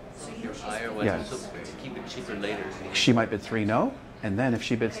one. Your higher one, Yeah. so to keep it cheaper later. She might bid 3 no, and then if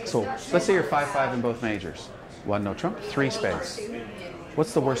she bids, so let's say you're 5-5 in both majors. 1 no trump, 3 spades.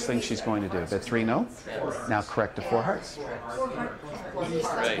 What's the worst thing she's going to do? Bid 3 no. Now correct to 4 hearts.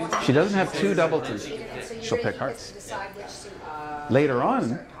 Right. She doesn't have 2 doubletons. She'll pick hearts. Later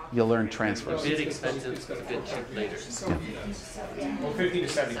on, you'll learn transfers. Bid expensive, bid cheap later. Well, 50 to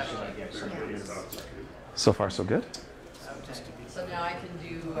 70%, I guess. So far, so good. So now I can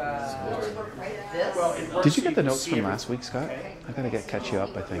do this. Did you get the notes from last week, Scott? I gotta catch you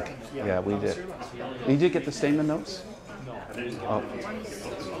up, I think. Yeah, we did. You did get the Stamen notes? Oh.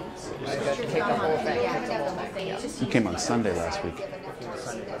 You came on Sunday last week.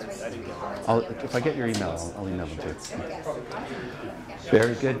 If I get your email, I'll email them to you.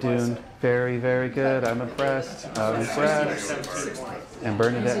 Very good, Dune. Very, very good. I'm impressed. I'm impressed. And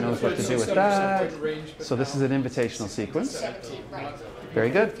Bernadette knows what to do with that. So this is an invitational sequence. Very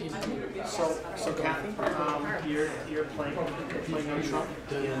good. So Kathy, you're playing no trump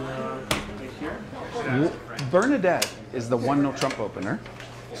right here. Bernadette is the 1 no trump opener.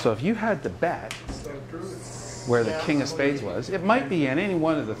 So if you had the bet where the king of spades was, it might be in any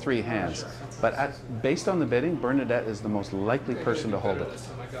one of the 3 hands. But based on the bidding, Bernadette is the most likely person to hold it.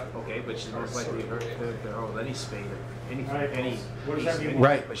 Okay, but she's most likely to hold any spade, any ace.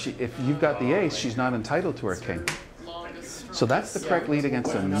 Right, but if you've got the ace, she's not entitled to her king. So that's the correct lead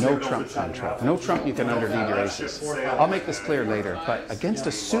against a no trump contract. No trump, you can underlead your aces. I'll make this clear later, but against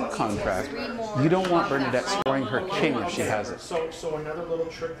a suit contract, you don't want Bernadette scoring her king if she has it. So another little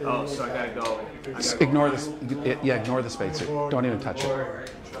trick that So I gotta go. Ignore this. Ignore the spade suit. Don't even touch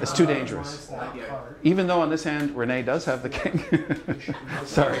it. It's too dangerous. Even though on this hand, Renee does have the king.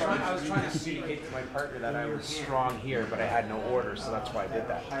 Sorry. I was trying to communicate to my partner that I was strong here, but I had no order, so that's why I did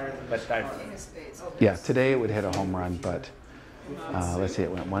that. Yeah, today it would hit a home run, but let's see,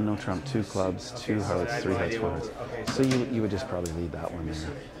 it went 1 no trump, 2 clubs, 2 hearts, 3 hearts, 4 hearts. So you would just probably lead that one there.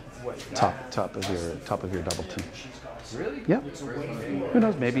 Top of your double team. Really? Yeah. Who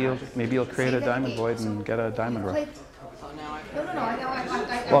knows? Maybe you'll create a diamond void and get a diamond row. No, I know.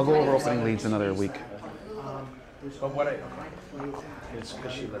 Well, I'll go over opening leads another week. But what it's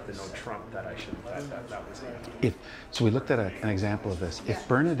because she let the no trump that I should that was it. So we looked at an example of this. If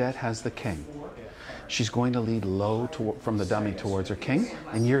Bernadette has the king, she's going to lead low from the dummy towards her king,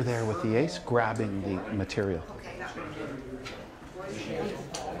 and you're there with the ace grabbing the material.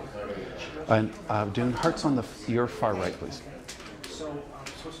 And doing hearts on your far right, please. So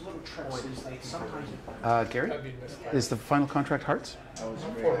it's a little trick. Sometimes Gary, is the final contract hearts?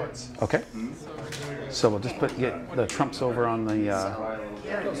 4 hearts. Okay. So we'll just get the trumps over on the. We've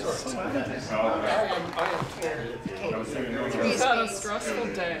had a stressful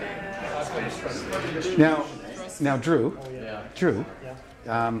day. Now, Drew.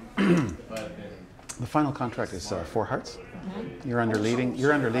 The final contract is 4 hearts. You're under leading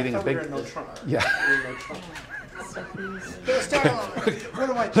a big. Yeah. What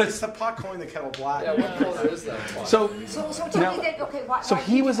do I do? It's the pot calling the kettle black. Yeah, what color is that? So tell me that, okay, why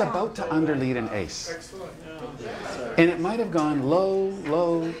he was about to underlead an ace. And it might have gone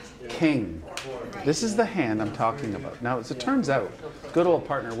low, king. This is the hand I'm talking about. Now, as it turns out, good old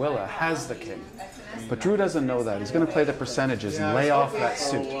partner Willa has the king. But Drew doesn't know that. He's going to play the percentages and lay off that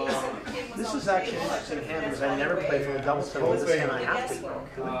suit. This is actually an interesting hand because I never play from a double ton with this hand. I have to.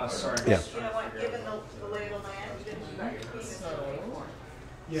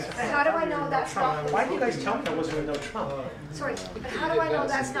 Yeah. But how do I know that's not? Why did you guys tell me I wasn't with no trump? Sorry, but how do I know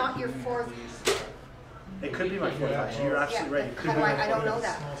that's not your fourth? It could be my fourth actually. You're absolutely right. It could How be do my I don't know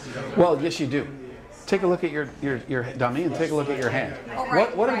that. Well, yes, you do. Take a look at your dummy and take a look at your hand. Oh,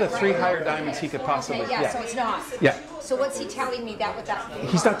 right, What are the right, three right. higher diamonds he could possibly? Okay, yeah, so it's not. Yeah. So what's he telling me that with that?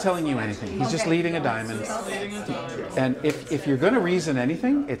 He's not telling you anything. He's just Okay. leading a diamond. And if you're going to reason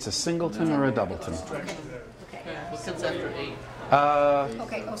anything, it's a singleton or a doubleton. What comes after 8?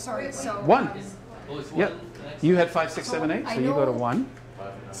 Okay, oh, sorry, so. 1. Oh, it's Yep. 1? You had 5, 6, 7, 8, I so you go to know- 1.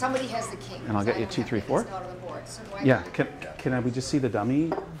 Somebody has the king. And I'll get you I don't 2, have 3, it. 4. It's not on the board, so do I- Yeah. Can we just see the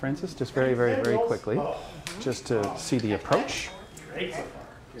dummy, Francis? Just very, very, very quickly, just to see the approach.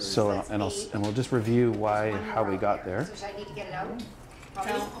 So and we'll just review how we got there. So should I need to get it out?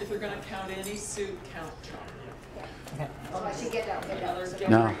 Count, if you're gonna count any suit, count chop. Oh, I should get it out, get it out. So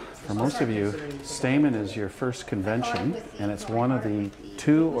Now, for most of you, Stamen is your first convention, and it's one of the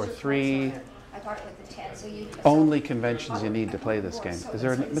 2 or 3 I got it with the 10, so you. only conventions you need to play this game. Is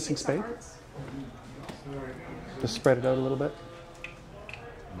there a missing spade? Just spread it out a little bit.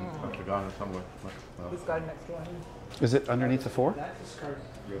 Must have gone somewhere. Who's got next one? Is it underneath the 4?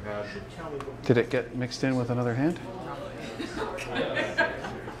 You had. Did it get mixed in with another hand?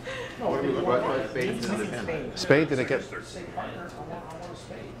 What spades in the pen? Spade, did it get...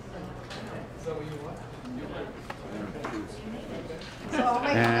 So I'll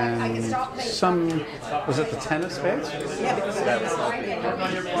make, I can stop playing. Some, was it the 10 of spades? Yeah, because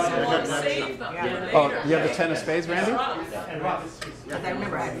Oh, you have the 10 of spades, Randy? I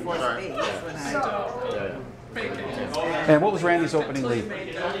remember I had 4 spades when I. And what was Randy's opening lead?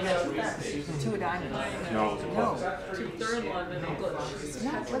 2 diamonds. No, No. 2/3 one and a glitch.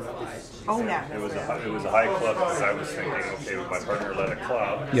 Oh, yeah. it was a high club because I was thinking, okay, my partner led a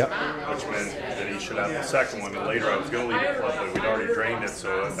club, Yep. which meant that he should have the second one. And later I was going to lead a club, but we'd already drained it,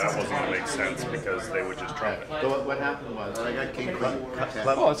 so that wasn't going to make sense because they would just trump it. So what happened was, I got king queen.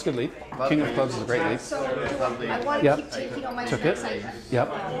 Oh, that's a good lead. King of clubs is a great lead. So I want Yep. to keep taking on my Took it. tricks. Yep.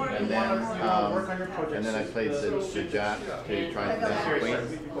 And then I played the jack to try and finish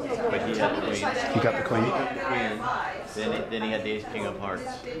the queen. But he had the queen. You got the queen. Then he had the ace king of hearts.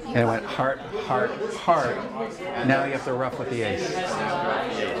 And it went heart, heart, heart. Now you have to rough with the ace.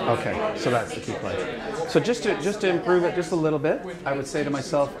 Okay, so that's the key play. So just to improve it just a little bit, I would say to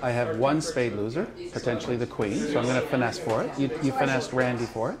myself, I have 1 spade loser, potentially the queen, so I'm going to finesse for it. You finessed Randy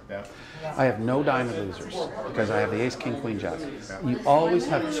for it. I have no diamond losers because I have the ace, king, queen, jack. You always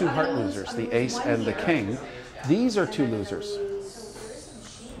have 2 heart losers, the ace and the king. These are 2 losers.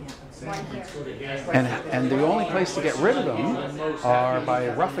 And the only place to get rid of them are by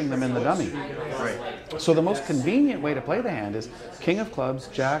roughing them in the dummy. Right. So the most convenient way to play the hand is king of clubs,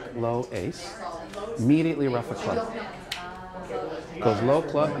 jack, low, ace. Immediately rough a club. Goes low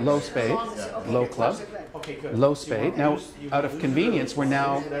club, low spade, low club, low spade. Now, out of convenience, we're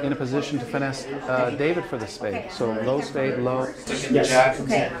now in a position to finesse David for the spade. So low spade, low, jack.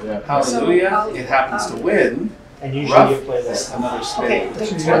 Hallelujah. It happens to win. And usually you play this. Another spade.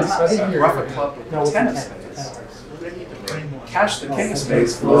 Rough a club with 10 of spades. Cash the king of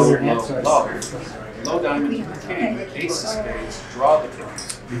spades, low, low, low. Low diamond to the king, ace of spades, draw the king.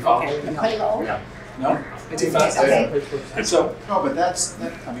 You follow? Play low. Yeah. No? Too fast. So, no, but that's,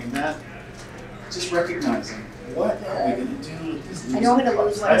 just recognizing what are we going to do? I know I'm going to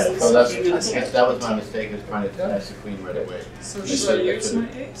lose one of these. That was my mistake, was trying to finesse the queen right away. So should I use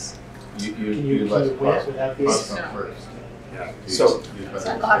my ace? You let it cross first. So,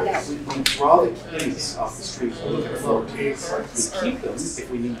 So I got it out. we draw the kings off the street, we look at 4 kings. We keep them if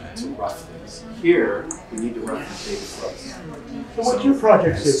we need to rough things. Here, we need to rough the big clubs. So what's your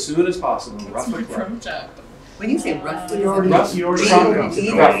project As do? soon as possible, rough the club. From Jack. When you say rough, You already Rough. you already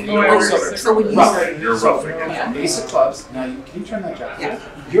Rough. So when you Rough. say, You're roughing it. Ace of clubs. Now, can you turn that jack? Yeah.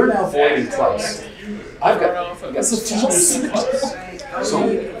 You're now voiding clubs. I've got 2 deuces of clubs. So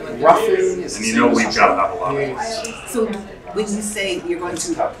roughing is. And you know we've got to have a lot of so when you say you're going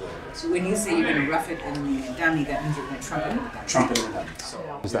to, when you say you're going to rough it in the dummy, that means you're going to trumpet it. Trumpet in the dummy.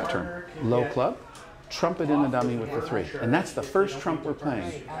 Is that term? Low club, trumpet in the dummy with the 3. And that's the first trump we're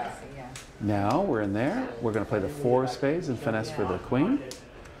playing. Now we're in there. We're going to play the 4 of spades and finesse for the queen.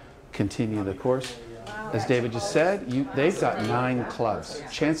 Continue the course. As David just said, they've got 9 clubs.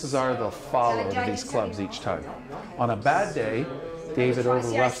 Chances are they'll follow these clubs each time. On a bad day, David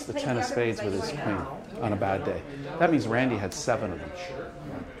overroughs the 10 of spades with his queen. On a bad day. That means Randy had 7 of them.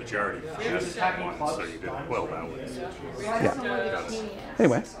 But you already finished one, so you didn't quill that one. Yeah.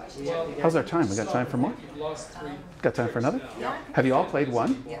 Anyway, how's our time? We got time for more? Got time for another? Have you all played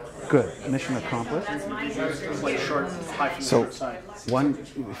one? Good. Mission accomplished. Play short, high from the So, short side. one,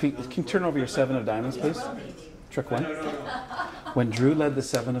 if you can turn over your 7 of diamonds, please. Trick 1. When Drew led the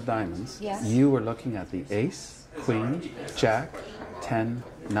 7 of diamonds, Yes. you were looking at the ace, queen, jack, 10,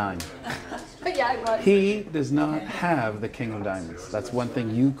 9. Yeah, I was. He does not have the king of diamonds. That's one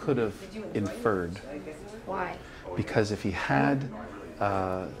thing you could have inferred. Why? Because if he had,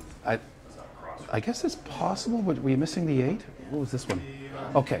 I guess it's possible. Were you missing the 8? What was this one?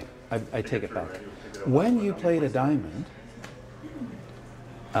 Okay, I take it back. When you played a diamond,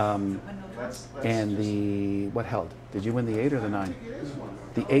 and what held? Did you win the 8 or the 9?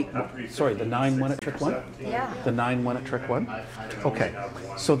 The 8, sorry, the 9 won at trick 1? Yeah. The 9 won at trick 1? Okay,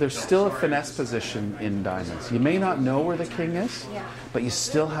 so there's still a finesse position in diamonds. You may not know where the king is, but you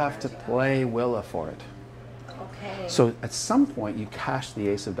still have to play Willa for it. Okay. So at some point you cashed the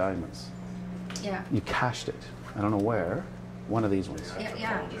ace of diamonds. Yeah. You cashed it. I don't know where. One of these ones.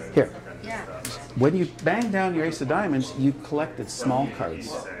 Yeah. Here. Yeah. When you bang down your ace of diamonds, you collected small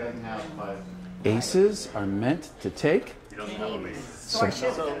cards. Aces are meant to take.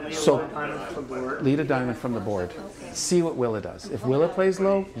 So lead a diamond from the board. See what Willa does. If Willa plays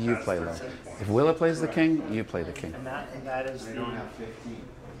low, you play low. If Willa plays the king, you play the king. And that is the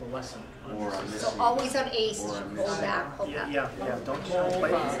lesson. So always on ace, hold back, hold back. Yeah, don't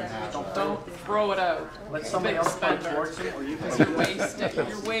play. Don't throw it out. Let somebody else play towards him, or you can You're wasting.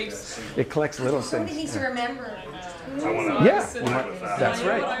 You're wasting. It collects little Somebody things. needs to remember. Yeah, that's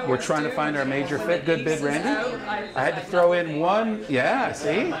right. We're trying to find our major fit. Good bid, Randy. I had to throw in one. Yeah,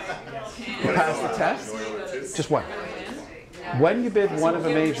 see? You passed the test. Just one. When you bid one of a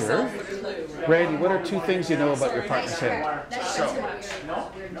major, Randy, what are 2 things you know about your partner's hand?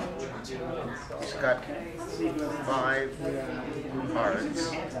 He's got 5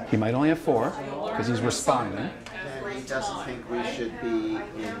 cards. He might only have 4 because he's responding. He doesn't think we should be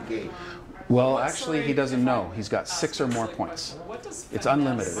engaged. Well, actually, he doesn't know. He's got 6 or more points. It's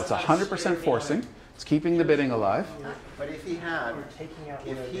unlimited. It's 100% forcing. It's keeping the bidding alive. But if he had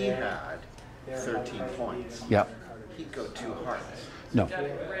 13 points, Yep. he'd go 2 hearts. No,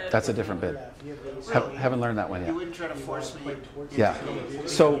 that's a different bid. Haven't learned that one You yet. wouldn't try to force me. Yeah.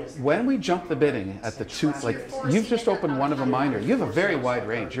 So when we jump the bidding at the 2, like you've just opened one of a minor, you have a very wide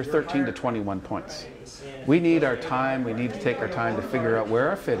range. You're 13 to 21 points. We need our time. We need to take our time to figure out where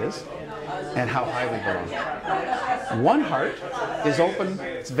our fit is and how high we belong. 1 heart is open.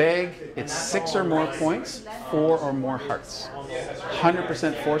 It's vague. It's 6 or more points, 4 or more hearts.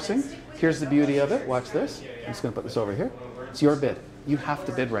 100% forcing. Here's the beauty of it. Watch this. I'm just going to put this over here. It's your bid. You have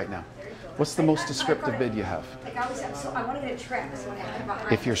to bid right now. What's the most descriptive bid you have? Like I always have, so I want to get a trick. So when I have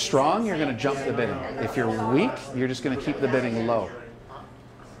behind. If you're strong, you're going to jump the bidding. If you're weak, you're just going to keep the bidding low.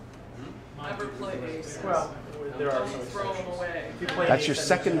 Never play aces. Well, there are Don't some throw them away. That's your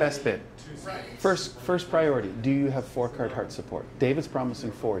second best bid. First priority. Do you have 4-card heart support? David's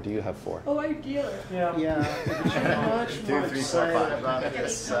promising 4. Do you have 4? Oh, I dealer. Yeah, much more excited about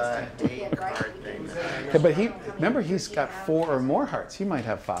this 8-card thing. Okay, but remember he's got 4 or more hearts. He might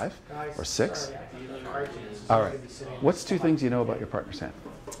have 5 or 6. All right. What's 2 things you know about your partner's hand?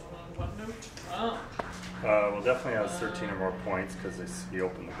 Well, definitely has 13 or more points because he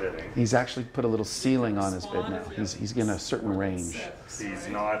opened the bidding. He's actually put a little ceiling on his bid now. He's in a certain range. He's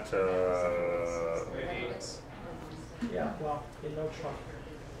not. Yeah, well, in no trouble.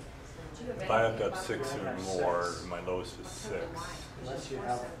 If I have got 6 or more, my lowest is 6. Unless you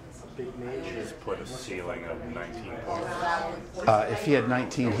have a big major. He's put a ceiling of 19 points. If he had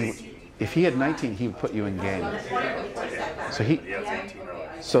 19, he would put you in game. So He has 18 already.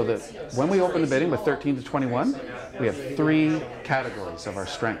 So that when we open the bidding with 13 to 21, we have 3 categories of our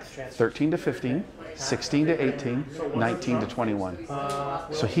strength: 13 to 15, 16 to 18, 19 to 21.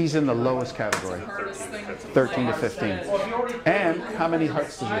 So he's in the lowest category, 13 to 15. And how many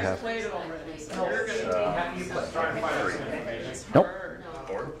hearts does he have? Nope.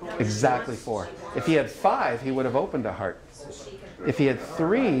 Exactly 4. If he had 5, he would have opened a heart. If he had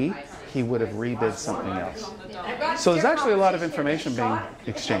 3, he would have rebid something else. So there's actually a lot of information being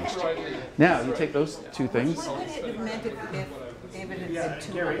exchanged. Now, you take those 2 things.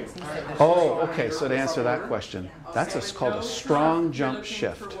 Oh, okay, so to answer that question, that's called a strong jump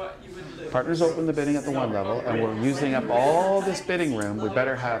shift. Partners open the bidding at the 1 level, and we're using up all this bidding room. We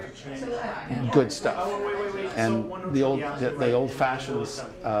better have good stuff. And the old-fashioned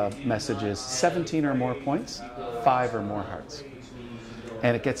message is 17 or more points, 5 or more hearts.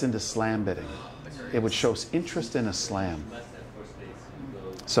 And it gets into slam bidding. It would show interest in a slam.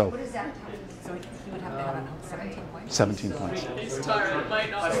 So What is that? So he would have to have 17 points. 17 points. He's tired, it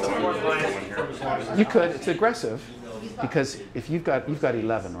might not be. You could. It's aggressive because if you've got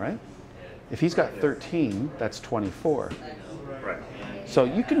 11, right? If he's got 13, that's 24. Right. So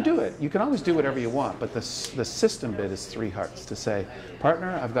you can do it. You can always do whatever you want, but the system bit is 3 hearts to say,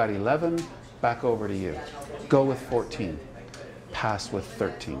 partner, I've got 11, back over to you. Go with 14. Pass with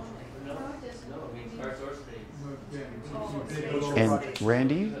 13. And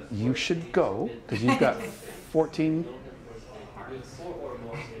Randy, you should go because you've got 14.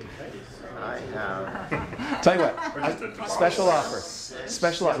 I have. Tell you what, special offer.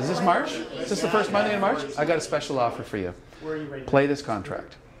 Special offer. Is this March? Is this the first Monday in March? I got a special offer for you. Play this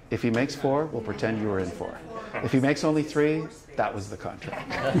contract. If he makes 4, we'll pretend you were in 4. If he makes only 3, that was the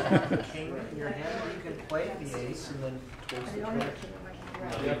contract. King in your hand, you can play the ace and then towards the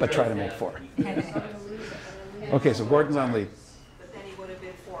king. But try to make 4. Okay, so Gordon's on lead. But then he would have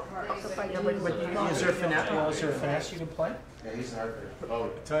been 4 hearts. Is there a finesse you can play? Yeah, he's a hard player. I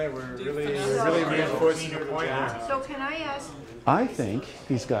tell you, we're really reinforcing the point here. So can I ask? I think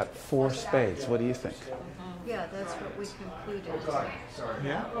he's got 4 spades. What do you think? Yeah, that's what we concluded.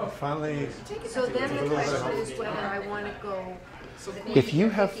 Yeah, finally. So then the question is whether I want to go. If you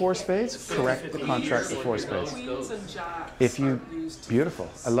have 4 spades, correct the contract with 4 spades. Queens and jacks If you, are used. beautiful.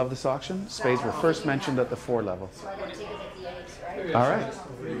 I love this auction. Spades were first mentioned at the 4 level. All right.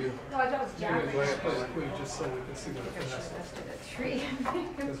 No, I thought it was Jack. Just so we can see what the finesse is. Tree.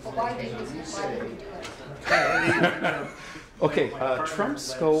 Why did we do it? Okay,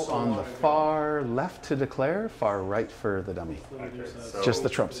 trumps go on the far left to declare, far right for the dummy. So Just the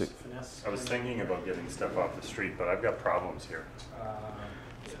trump suit. I was thinking about getting stuff off the street, but I've got problems here.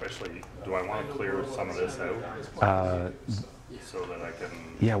 Especially, do I want to clear some of this out so that I can?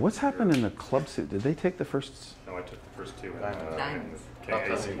 Yeah, what's happened in the club suit? Did they take the first? No, I took the first 2. Diamonds.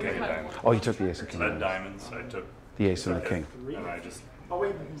 Ace and king and diamonds. Oh, you took the ace and king. Red diamonds. I took The ace and the king. and I just. Oh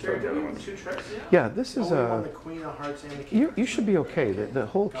wait, Gary, did we have 2 tricks? Yeah, this is Oh, we won a. the queen of hearts and the king. You should be okay. The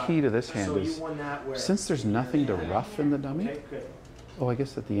whole key to this hand So you is, won that where? since there's nothing to rough in the dummy. Okay, good. Oh, I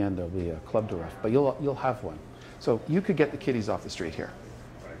guess at the end there'll be a club to rough, but you'll have one. So you could get the kiddies off the street here.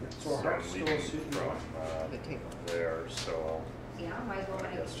 So I'm hearts still leaving suited. from there, so Yeah, I might as well when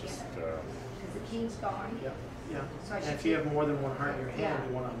I it's get just. because the king's gone. Yeah, yeah. So I And should if you have more than 1 heart in your Yeah. hand,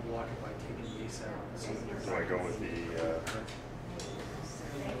 you want to unblock it by taking the ace out. Do I go with the?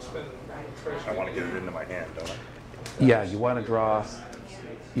 I want to get it into my hand, don't I? Yeah, you want to draw.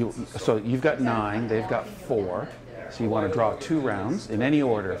 So you've got 9, they've got 4. So you want to draw 2 rounds in any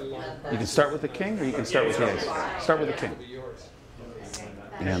order. You can start with the king or you can start with the ace. Start with the king.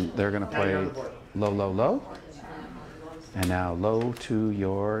 And they're going to play low, low, low. And now low to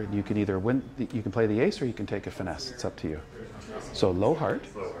your, you can either win, you can play the ace or you can take a finesse. It's up to you. So low heart.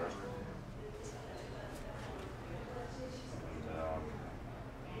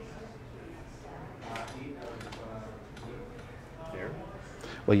 Here.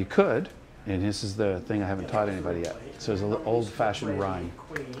 Well, you could, and this is the thing I haven't taught anybody yet. So there's an old-fashioned rhyme.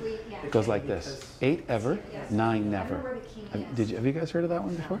 It goes like this: 8 ever, 9 never. Have you guys heard of that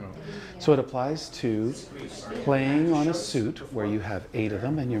one before? So it applies to playing on a suit where you have 8 of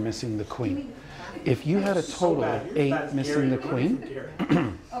them and you're missing the queen. If you had a total of 8 missing the queen,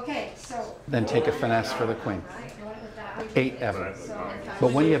 Okay, so. then take a finesse for the queen. 8 ever.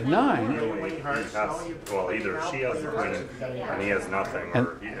 But when you have 9, Well, either she has the queen and he has nothing,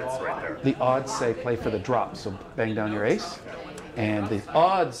 or it's right there. the odds say play for the drop. So bang down your ace. And the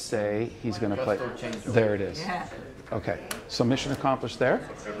odds say he's going to play. There it is. Okay, so mission accomplished there.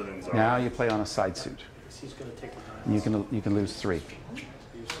 Everything's Now you play on a side suit. He's going to take the And you can lose 3.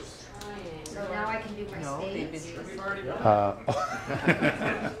 So now I can do my spades.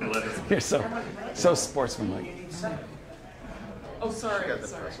 You're so sportsmanlike. Oh, sorry.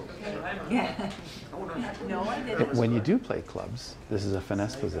 Yeah. No, I didn't. When you do play clubs, this is a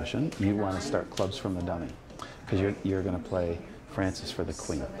finesse position. You want to start clubs from the dummy because you're going to play Francis for the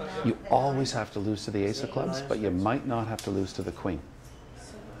queen. You always have to lose to the ace of clubs, but you might not have to lose to the queen.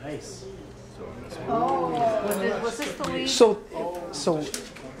 Nice. Oh, Was this the lead? So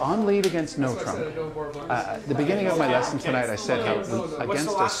on lead against no trump. At the beginning of my lesson tonight, I said how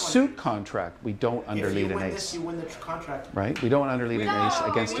against a suit contract, we don't underlead an ace. You win the contract. Right? We don't underlead an ace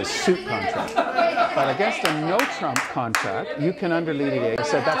against a suit contract. But against a no trump contract, you can underlead the ace. I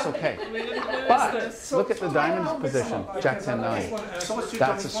said that's okay. But look at the diamond position, Jack 10-9.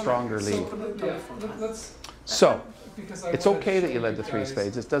 That's a stronger lead. So, Because I it's wanted to okay that show you led the 3 of guys-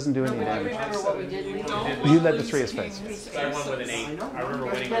 spades. It doesn't do any damage. Remember what we did? We You led the 3 of spades. I won with an 8. I remember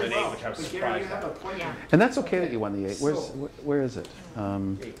winning with an 8, which I was surprised at. And that's okay that you won the 8. Where is it? I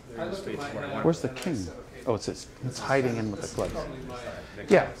looked at my hand. Where's the king? Oh, it's hiding in with the clubs.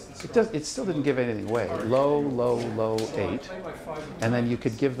 Yeah, it still didn't give anything away. Low, low, low, 8. And then you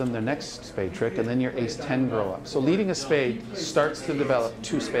could give them their next spade trick, and then your ace 10 grow up. So leading a spade starts to develop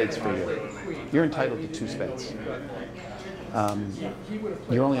 2 spades for you. You're entitled to 2 spades.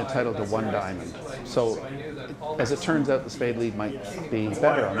 You're only entitled to 1 diamond. So, as it turns out, the spade lead might be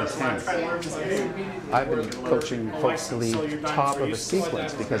better on this hand. I've been coaching folks to lead top of a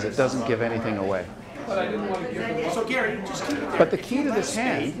sequence because it doesn't give anything away. But I didn't want to give them. So Gary, just keep it there. But the key to this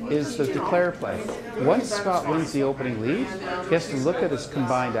hand is the declare play. Once Scott wins the opening lead, he has to look at his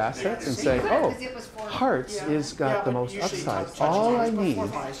combined assets and say, oh, hearts is got the most upside. All I need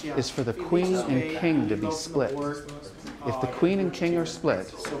is for the queen and king to be split. If the queen and king are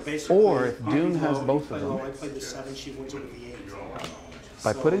split, or if Dune has both of them, I played the 7, she wins it with the 8.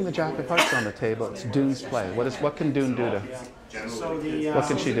 by putting the jack of hearts on the table, it's Dune's play. What can Dune do to? So the What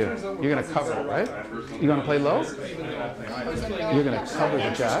can she do? You're going to cover it, right? You're going to play low? You're going to cover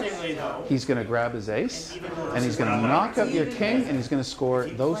the jack. He's going to grab his ace, and he's going to knock up your king, and he's going to score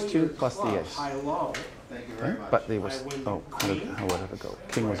those 2 plus the ace. high low. Okay? But they were, oh, how did it go?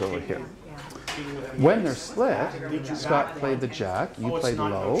 King was over here. When they're split, Scott played the jack, you played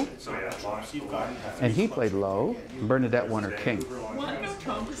low, and he played low, and Bernadette won her king.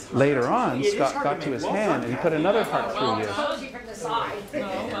 Later on, Scott got to his hand, and he put another heart through you.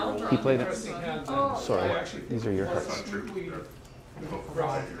 He played it. Sorry, these are your hearts.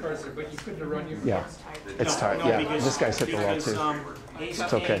 But you couldn't have run your. Yeah, it's tight. Yeah, this guy's hit the wall too.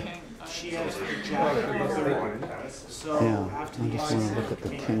 It's okay. She has the jack. So Yeah, I after the just want to look at the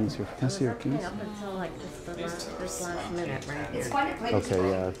kings here. Can I see your kings? Up until like this last minute right here. Okay,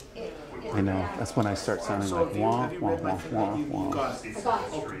 yeah. I know. That's when I start sounding like wah, wah, wah, wah, wah.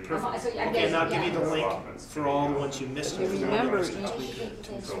 Okay, now give me the link for all the ones you missed. Remember each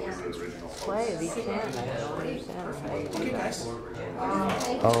play of each hand. I don't understand. Okay, guys.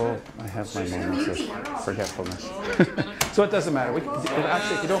 Oh, I have my moments of forgetfulness. So it doesn't matter.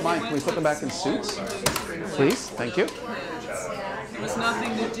 Actually, if you don't mind, can we put them back in suits? Please, thank you. There was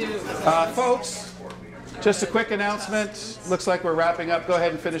nothing to do. Folks, just a quick announcement. Looks like we're wrapping up. Go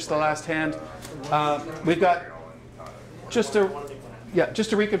ahead and finish the last hand. We've got, just to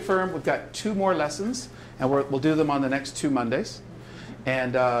reconfirm, we've got 2 more lessons, and we'll do them on the next 2 Mondays.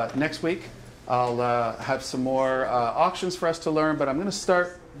 And next week, I'll have some more auctions for us to learn, but I'm going to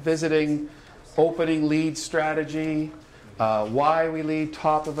start visiting opening lead strategy, why we lead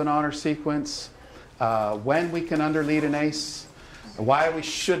top of an honor sequence, when we can underlead an ace, why we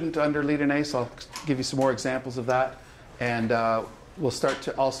shouldn't underlead an ace. I'll give you some more examples of that. And we'll start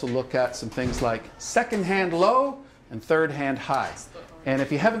to also look at some things like second hand low and third hand high. And if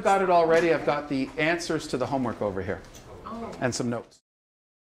you haven't got it already, I've got the answers to the homework over here and some notes.